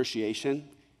or appreciation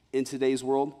in today's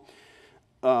world.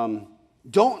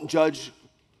 Don't judge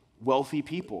wealthy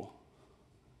people.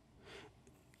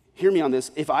 Hear me on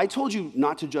this. If I told you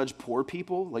not to judge poor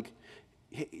people, like,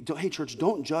 hey church,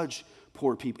 don't judge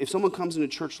poor people. If someone comes into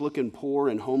church looking poor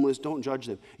and homeless, don't judge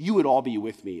them. You would all be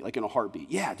with me, like in a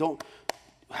heartbeat. Yeah,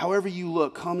 however you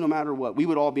look, come no matter what. We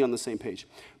would all be on the same page.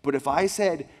 But if I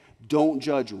said, Don't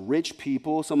judge rich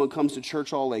people. Someone comes to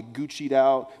church all like Gucci'd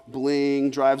out,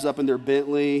 bling, drives up in their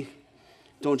Bentley.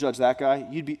 Don't judge that guy.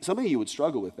 Some of you would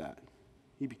struggle with that.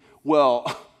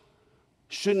 Well,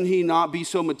 shouldn't he not be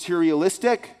so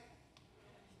materialistic?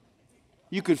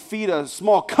 You could feed a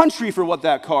small country for what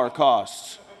that car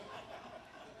costs.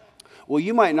 Well,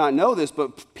 you might not know this,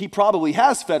 but he probably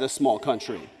has fed a small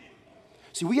country.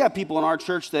 See, we have people in our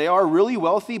church, they are really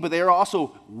wealthy, but they are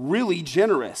also really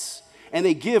generous. And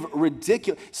they give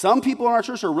ridiculous. Some people in our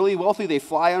church are really wealthy. They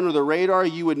fly under the radar.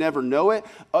 You would never know it.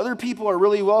 Other people are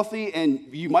really wealthy, and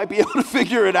you might be able to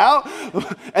figure it out.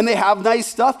 And they have nice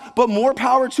stuff, but more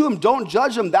power to them. Don't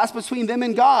judge them. That's between them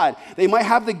and God. They might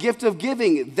have the gift of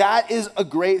giving. That is a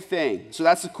great thing. So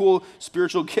that's a cool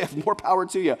spiritual gift. More power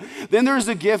to you. Then there's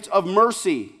the gift of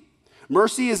mercy.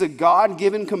 Mercy is a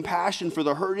God-given compassion for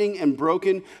the hurting and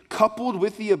broken, coupled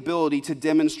with the ability to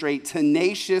demonstrate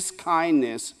tenacious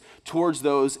kindness towards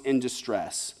those in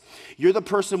distress. You're the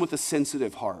person with a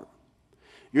sensitive heart.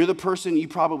 You're the person, you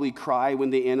probably cry when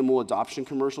the animal adoption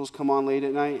commercials come on late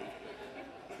at night.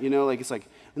 You know, like it's like,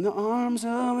 in the arms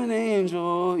of an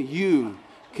angel, you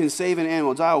can save an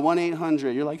animal. Dial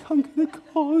 1-800. You're like, I'm going to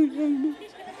call an ambulance.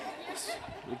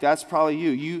 Like, that's probably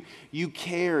you. You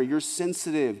care. You're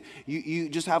sensitive. You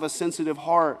just have a sensitive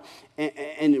heart.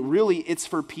 And really, it's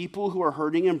for people who are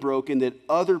hurting and broken that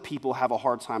other people have a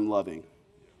hard time loving.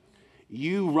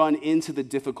 You run into the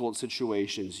difficult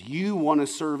situations. You want to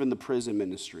serve in the prison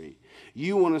ministry.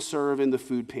 You want to serve in the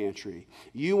food pantry.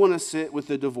 You want to sit with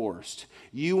the divorced.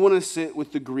 You want to sit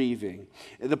with the grieving.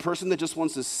 The person that just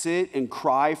wants to sit and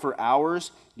cry for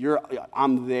hours,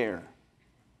 I'm there.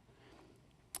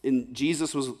 And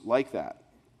Jesus was like that.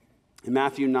 In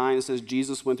Matthew 9, it says,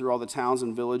 Jesus went through all the towns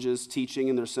and villages, teaching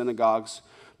in their synagogues,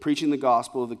 preaching the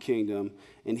gospel of the kingdom,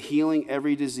 and healing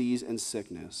every disease and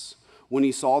sickness. When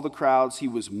he saw the crowds, he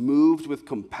was moved with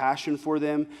compassion for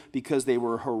them because they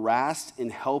were harassed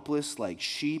and helpless like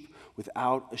sheep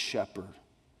without a shepherd.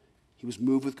 He was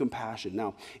moved with compassion.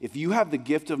 Now, if you have the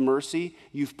gift of mercy,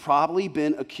 you've probably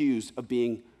been accused of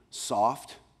being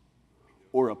soft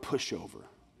or a pushover.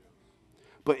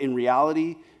 But in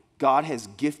reality, God has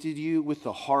gifted you with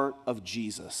the heart of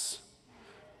Jesus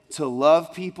to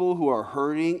love people who are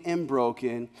hurting and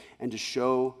broken and to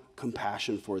show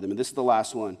compassion for them. And this is the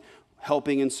last one.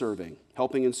 Helping and serving.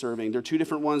 Helping and serving. They're two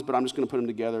different ones, but I'm just going to put them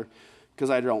together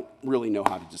because I don't really know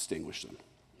how to distinguish them.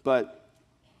 But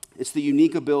it's the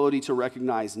unique ability to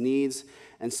recognize needs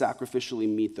and sacrificially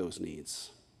meet those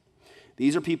needs.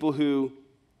 These are people who,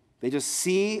 they just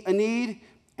see a need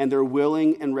and they're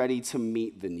willing and ready to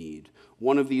meet the need.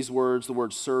 One of these words, the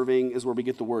word serving, is where we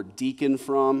get the word deacon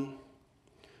from.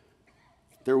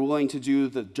 They're willing to do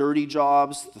the dirty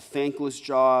jobs, the thankless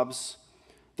jobs.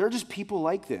 They're just people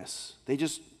like this. They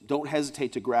just don't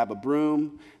hesitate to grab a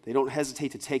broom. They don't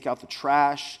hesitate to take out the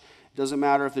trash. It doesn't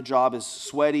matter if the job is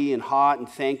sweaty and hot and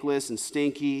thankless and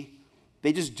stinky.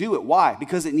 They just do it. Why?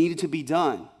 Because it needed to be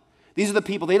done. These are the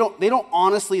people, they don't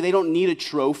need a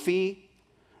trophy.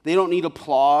 They don't need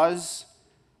applause.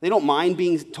 They don't mind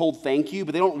being told thank you,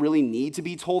 but they don't really need to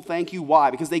be told thank you. Why?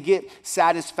 Because they get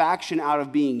satisfaction out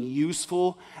of being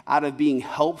useful, out of being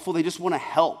helpful. They just want to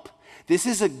help. This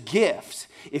is a gift.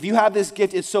 If you have this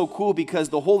gift, it's so cool because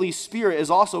the Holy Spirit is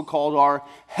also called our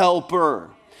helper.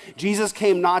 Jesus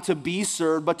came not to be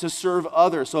served, but to serve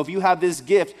others. So if you have this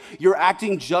gift, you're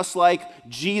acting just like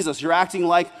Jesus. You're acting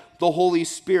like the Holy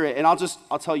Spirit. And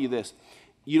I'll tell you this.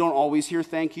 You don't always hear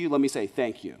thank you. Let me say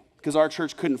thank you, because our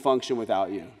church couldn't function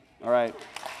without you. All right?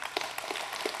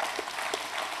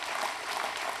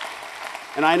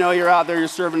 And I know you're out there, you're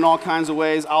serving in all kinds of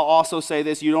ways. I'll also say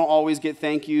this, you don't always get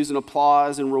thank yous and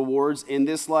applause and rewards in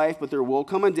this life, but there will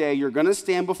come a day you're going to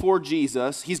stand before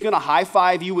Jesus. He's going to high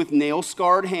five you with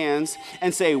nail-scarred hands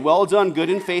and say, well done, good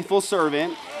and faithful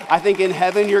servant. I think in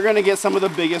heaven you're going to get some of the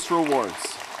biggest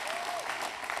rewards.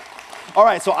 All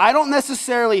right, so I don't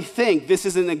necessarily think this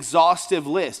is an exhaustive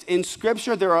list. In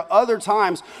Scripture, there are other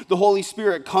times the Holy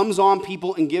Spirit comes on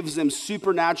people and gives them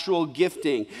supernatural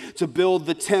gifting to build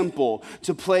the temple,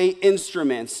 to play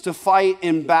instruments, to fight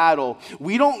in battle.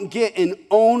 We don't get an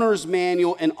owner's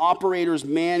manual, an operator's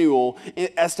manual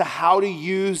as to how to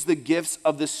use the gifts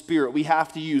of the Spirit. We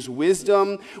have to use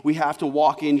wisdom, we have to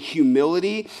walk in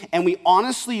humility, and we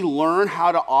honestly learn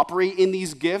how to operate in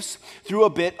these gifts through a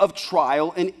bit of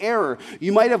trial and error.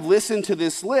 You might have listened to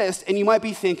this list and you might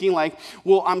be thinking like,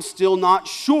 well, I'm still not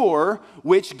sure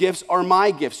which gifts are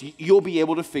my gifts. You'll be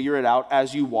able to figure it out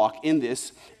as you walk in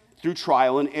this through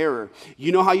trial and error.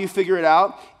 You know how you figure it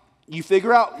out? You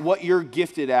figure out what you're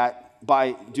gifted at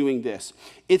by doing this.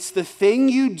 It's the thing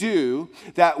you do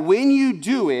that when you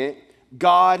do it,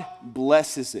 God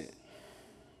blesses it.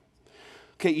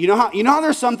 Okay, you know how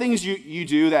there's some things you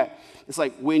do that it's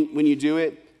like when you do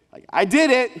it, like I did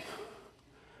it,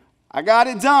 I got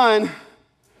it done,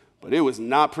 but it was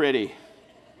not pretty.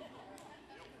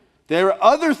 There are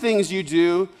other things you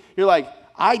do, you're like,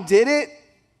 I did it,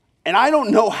 and I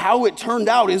don't know how it turned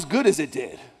out as good as it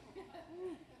did.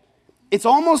 It's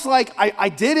almost like I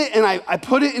did it and I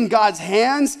put it in God's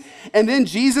hands, and then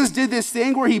Jesus did this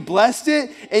thing where he blessed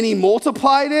it and he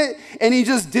multiplied it and he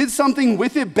just did something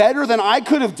with it better than I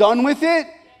could have done with it.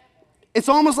 It's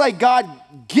almost like God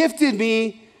gifted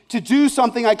me to do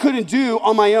something I couldn't do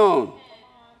on my own.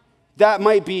 That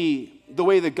might be the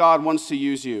way that God wants to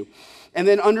use you. And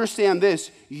then understand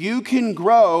this, you can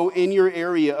grow in your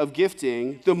area of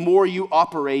gifting the more you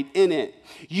operate in it.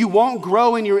 You won't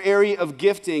grow in your area of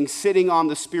gifting sitting on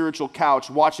the spiritual couch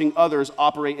watching others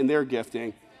operate in their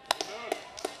gifting.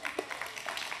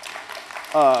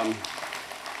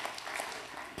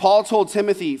 Paul told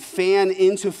Timothy, fan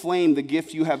into flame the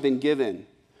gift you have been given.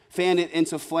 Fan it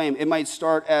into flame. It might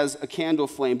start as a candle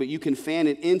flame, but you can fan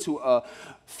it into a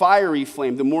fiery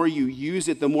flame. The more you use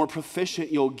it, the more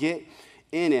proficient you'll get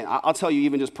in it. I'll tell you,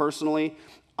 even just personally,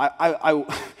 I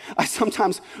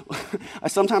sometimes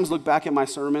look back at my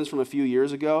sermons from a few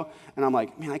years ago, and I'm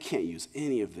like, man, I can't use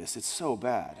any of this. It's so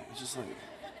bad. It's just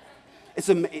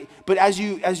like, but as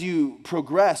you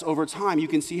progress over time, you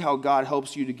can see how God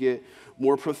helps you to get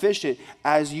more proficient.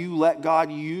 As you let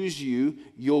God use you,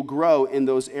 you'll grow in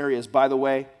those areas. By the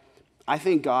way, I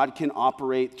think God can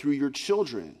operate through your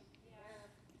children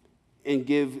and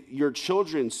give your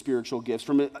children spiritual gifts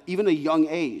from even a young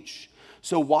age.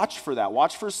 So watch for that.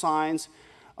 Watch for signs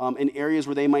in areas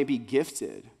where they might be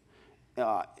gifted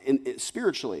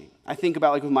spiritually. I think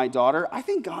about like with my daughter. I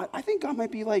think God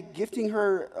might be like gifting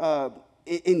her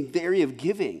in the area of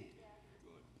giving.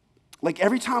 Like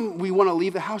every time we want to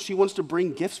leave the house, she wants to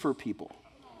bring gifts for people.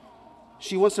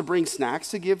 She wants to bring snacks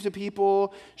to give to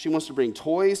people. She wants to bring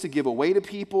toys to give away to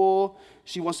people.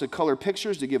 She wants to color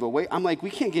pictures to give away. I'm like, we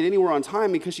can't get anywhere on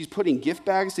time because she's putting gift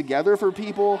bags together for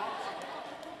people.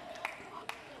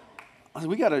 I was like,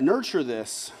 we got to nurture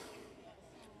this.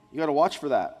 You got to watch for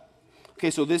that. Okay,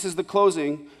 so this is the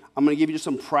closing. I'm going to give you just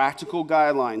some practical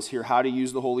guidelines here, how to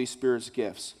use the Holy Spirit's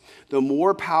gifts. The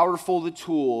more powerful the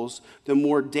tools, the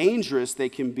more dangerous they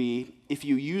can be if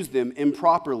you use them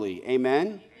improperly.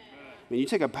 Amen? I mean, you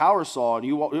take a power saw, and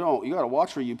you got to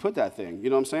watch where you put that thing. You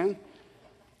know what I'm saying?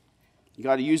 You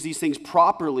got to use these things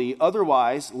properly.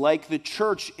 Otherwise, like the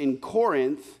church in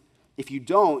Corinth, if you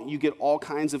don't, you get all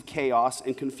kinds of chaos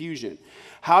and confusion.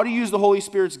 How to use the Holy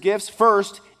Spirit's gifts?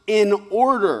 First, in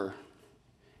order.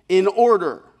 In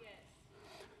order.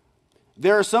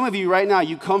 There are some of you right now,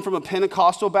 you come from a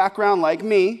Pentecostal background like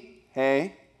me.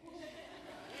 Hey.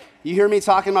 You hear me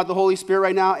talking about the Holy Spirit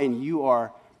right now, and you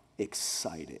are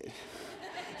excited.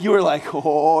 You were like,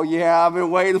 oh, yeah, I've been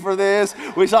waiting for this.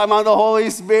 We're talking about the Holy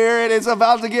Spirit. It's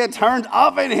about to get turned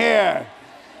up in here.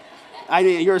 I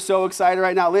mean, you're so excited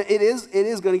right now. It is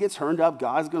going to get turned up.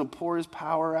 God's going to pour his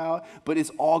power out, but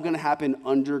it's all going to happen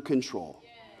under control.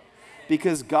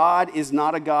 Because God is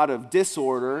not a God of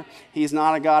disorder. He's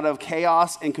not a God of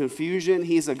chaos and confusion.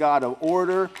 He's a God of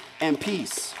order and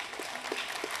peace.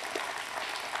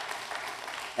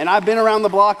 And I've been around the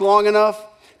block long enough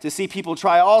to see people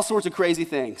try all sorts of crazy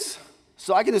things.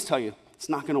 So I can just tell you, it's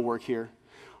not going to work here.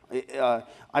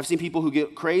 I've seen people who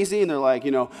get crazy, and they're like,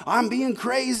 I'm being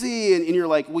crazy. And you're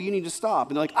like, well, you need to stop.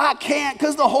 And they're like, I can't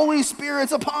because the Holy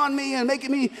Spirit's upon me and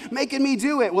making me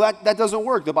do it. Well, that doesn't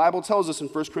work. The Bible tells us in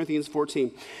 1 Corinthians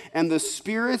 14, and the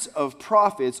spirits of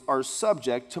prophets are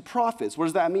subject to prophets. What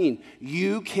does that mean?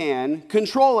 You can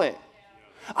control it.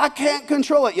 I can't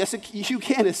control it. Yes, you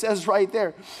can. It says right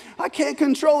there. I can't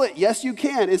control it. Yes, you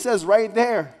can. It says right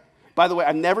there. By the way,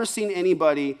 I've never seen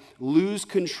anybody lose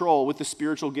control with the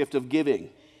spiritual gift of giving.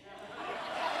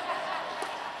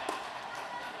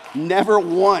 Never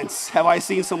once have I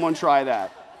seen someone try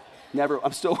that. Never.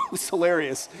 It's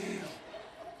hilarious.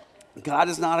 God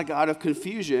is not a God of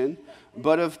confusion,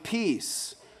 but of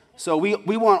peace. So we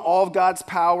want all of God's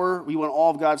power. We want all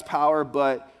of God's power,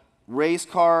 but race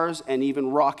cars and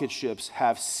even rocket ships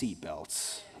have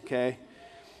seatbelts, okay?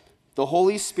 The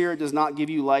Holy Spirit does not give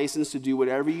you license to do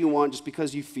whatever you want just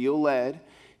because you feel led.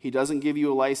 He doesn't give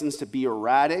you a license to be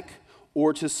erratic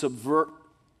or to subvert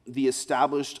the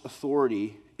established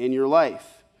authority in your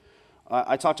life.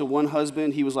 I talked to one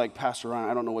husband. He was like, Pastor Ryan,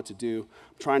 I don't know what to do.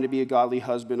 I'm trying to be a godly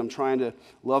husband. I'm trying to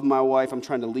love my wife. I'm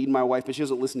trying to lead my wife, but she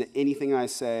doesn't listen to anything I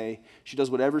say. She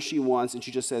does whatever she wants, and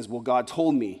she just says, well, God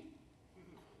told me.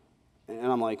 And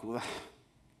I'm like, well,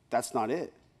 that's not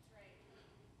it.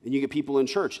 And you get people in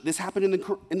church. This happened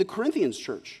in the Corinthians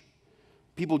church.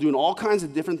 People doing all kinds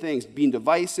of different things, being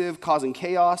divisive, causing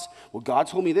chaos. Well, God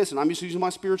told me this, and I'm just using my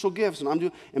spiritual gifts,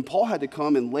 and Paul had to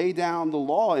come and lay down the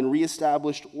law and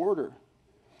reestablished order.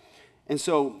 And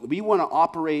so we want to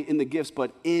operate in the gifts,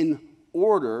 but in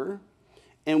order,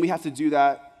 and we have to do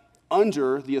that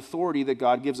under the authority that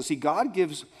God gives us. See, God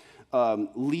gives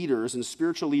leaders and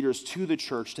spiritual leaders to the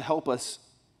church to help us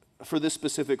for this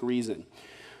specific reason.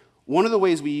 One of the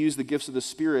ways we use the gifts of the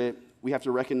Spirit, we have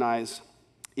to recognize,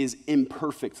 is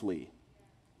imperfectly.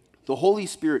 The Holy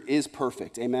Spirit is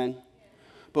perfect, amen?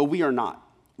 But we are not.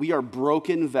 We are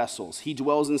broken vessels. He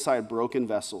dwells inside broken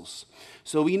vessels.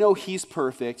 So we know he's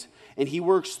perfect, and he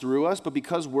works through us, but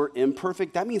because we're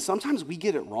imperfect, that means sometimes we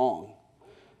get it wrong.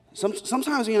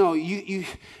 Sometimes,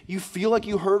 you feel like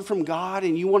you heard from God,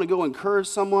 and you want to go encourage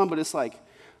someone, but it's like,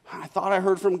 I thought I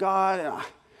heard from God, and I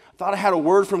thought I had a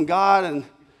word from God, and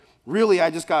really I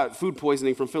just got food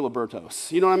poisoning from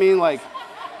Filibertos. You know what I mean? Like,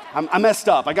 I messed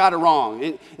up. I got it wrong.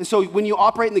 And so when you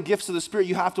operate in the gifts of the Spirit,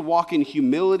 you have to walk in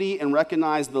humility and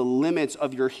recognize the limits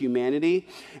of your humanity.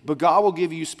 But God will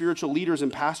give you spiritual leaders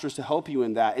and pastors to help you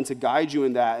in that and to guide you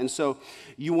in that. And so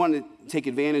you want to take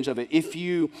advantage of it. If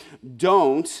you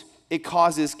don't, it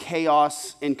causes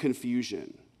chaos and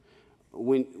confusion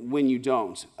when you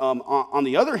don't. On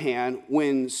the other hand,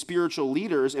 when spiritual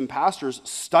leaders and pastors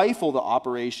stifle the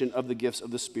operation of the gifts of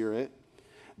the Spirit,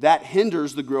 that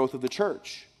hinders the growth of the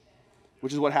church,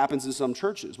 which is what happens in some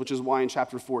churches, which is why in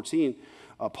chapter 14,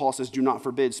 Paul says, do not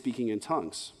forbid speaking in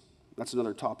tongues. That's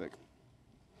another topic.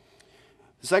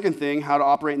 The second thing, how to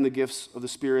operate in the gifts of the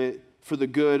Spirit for the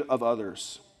good of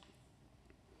others.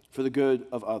 For the good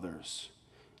of others.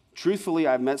 Truthfully,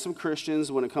 I've met some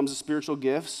Christians, when it comes to spiritual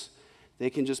gifts,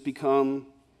 they can just become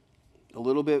a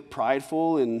little bit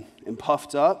prideful and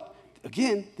puffed up.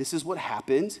 Again, this is what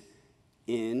happened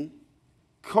in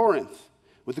Corinth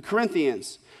with the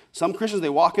Corinthians. Some Christians, they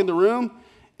walk in the room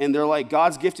and they're like,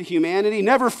 God's gift to humanity.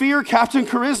 Never fear, Captain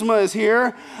Charisma is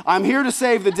here. I'm here to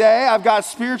save the day. I've got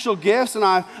spiritual gifts and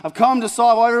I've come to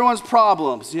solve everyone's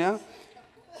problems. Yeah?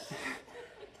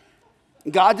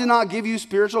 God did not give you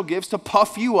spiritual gifts to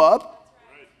puff you up,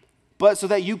 but so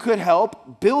that you could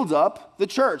help build up the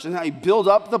church and how you build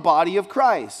up the body of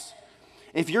Christ.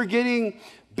 If you're getting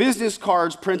business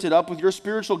cards printed up with your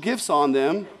spiritual gifts on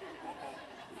them,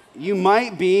 you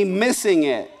might be missing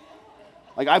it.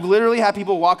 Like, I've literally had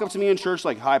people walk up to me in church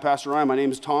like, hi, Pastor Ryan, my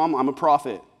name is Tom, I'm a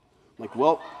prophet. I'm like,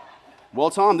 well,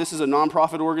 Tom, this is a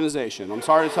nonprofit organization. I'm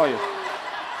sorry to tell you.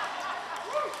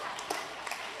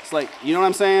 It's like, you know what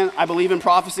I'm saying? I believe in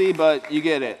prophecy, but you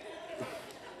get it.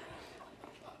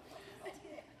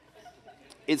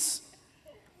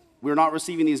 We're not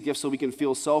receiving these gifts so we can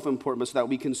feel self-important, but so that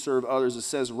we can serve others. It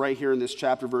says right here in this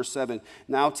chapter, verse 7,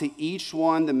 now to each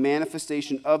one the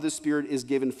manifestation of the Spirit is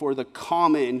given for the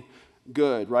common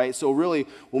good, right? So really,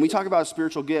 when we talk about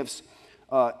spiritual gifts,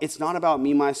 it's not about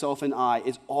me, myself, and I.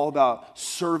 It's all about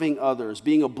serving others,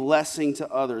 being a blessing to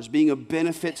others, being a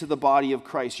benefit to the body of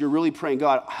Christ. You're really praying,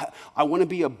 God, I want to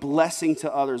be a blessing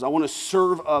to others. I want to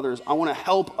serve others. I want to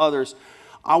help others.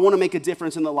 I want to make a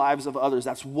difference in the lives of others.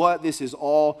 That's what this is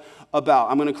all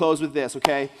about. I'm going to close with this,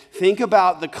 okay? Think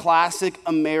about the classic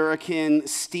American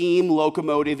steam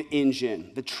locomotive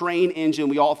engine, the train engine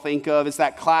we all think of. It's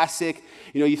that classic,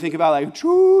 you think about like,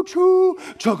 choo, choo,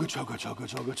 chugga, chugga, chugga,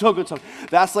 chugga, chugga, chugga.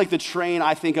 That's like the train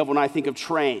I think of when I think of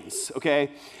trains,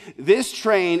 okay? This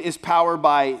train is powered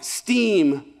by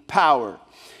steam power.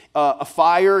 A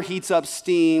fire heats up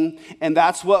steam, and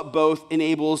that's what both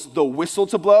enables the whistle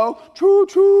to blow, choo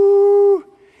choo,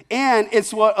 and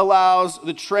it's what allows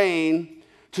the train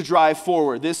to drive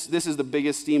forward. This is the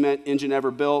biggest steam engine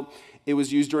ever built. It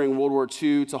was used during World War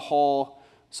II to haul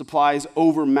supplies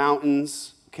over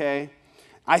mountains, okay?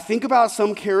 I think about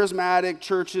some charismatic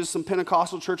churches, some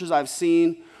Pentecostal churches I've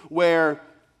seen, where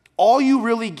all you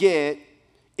really get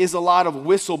is a lot of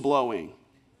whistle blowing.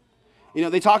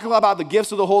 They talk a lot about the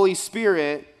gifts of the Holy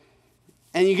Spirit,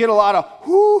 and you get a lot of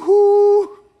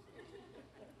whoo-hoo.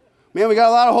 Man, we got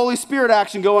a lot of Holy Spirit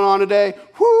action going on today.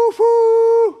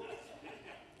 Whoo-hoo.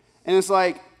 And it's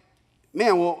like,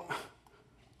 man, well,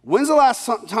 when's the last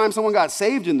time someone got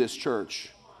saved in this church?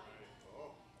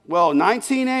 Well,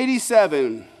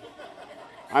 1987.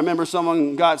 I remember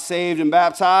someone got saved and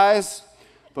baptized,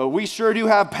 but we sure do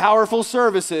have powerful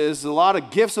services, a lot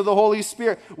of gifts of the Holy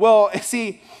Spirit. Well,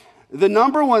 see, the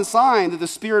number one sign that the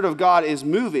Spirit of God is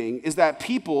moving is that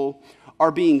people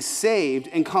are being saved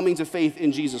and coming to faith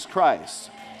in Jesus Christ.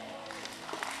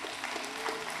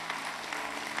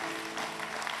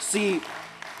 See,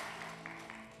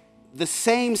 the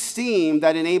same steam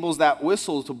that enables that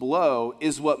whistle to blow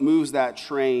is what moves that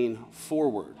train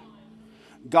forward.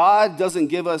 God doesn't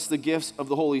give us the gifts of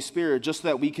the Holy Spirit just so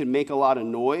that we can make a lot of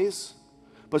noise,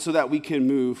 but so that we can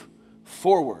move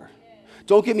forward.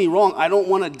 Don't get me wrong, I don't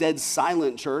want a dead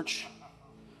silent church,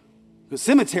 because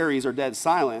cemeteries are dead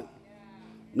silent.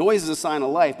 Noise is a sign of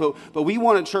life, but we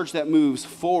want a church that moves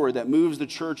forward, that moves the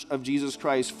church of Jesus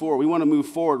Christ forward. We want to move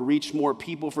forward, reach more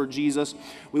people for Jesus.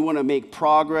 We want to make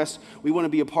progress. We want to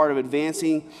be a part of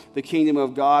advancing the kingdom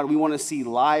of God. We want to see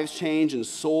lives change and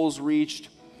souls reached.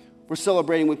 We're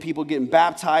celebrating with people getting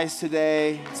baptized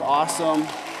today. It's awesome.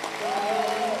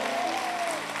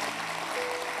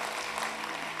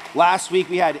 Last week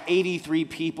we had 83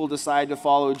 people decide to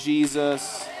follow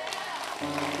Jesus.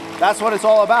 That's what it's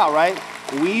all about, right?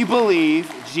 We believe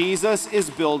Jesus is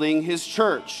building his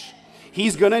church.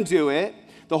 He's going to do it.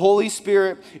 The Holy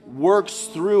Spirit works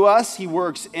through us. He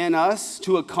works in us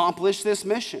to accomplish this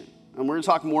mission. And we're going to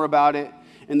talk more about it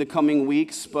in the coming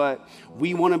weeks, but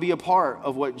we want to be a part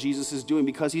of what Jesus is doing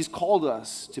because he's called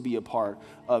us to be a part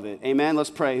of it. Amen. Let's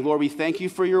pray. Lord, we thank you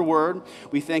for your word.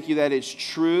 We thank you that it's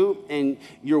true and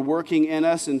you're working in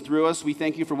us and through us. We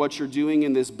thank you for what you're doing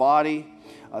in this body.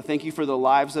 Thank you for the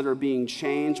lives that are being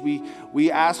changed.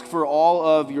 We ask for all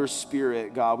of your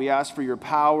Spirit, God. We ask for your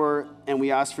power, and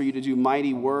we ask for you to do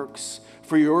mighty works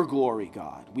for your glory,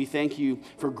 God. We thank you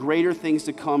for greater things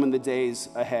to come in the days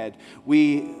ahead.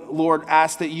 We, Lord,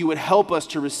 ask that you would help us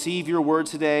to receive your word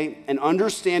today and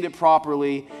understand it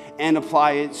properly and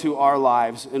apply it to our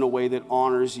lives in a way that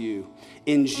honors you.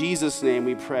 In Jesus' name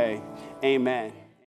we pray. Amen.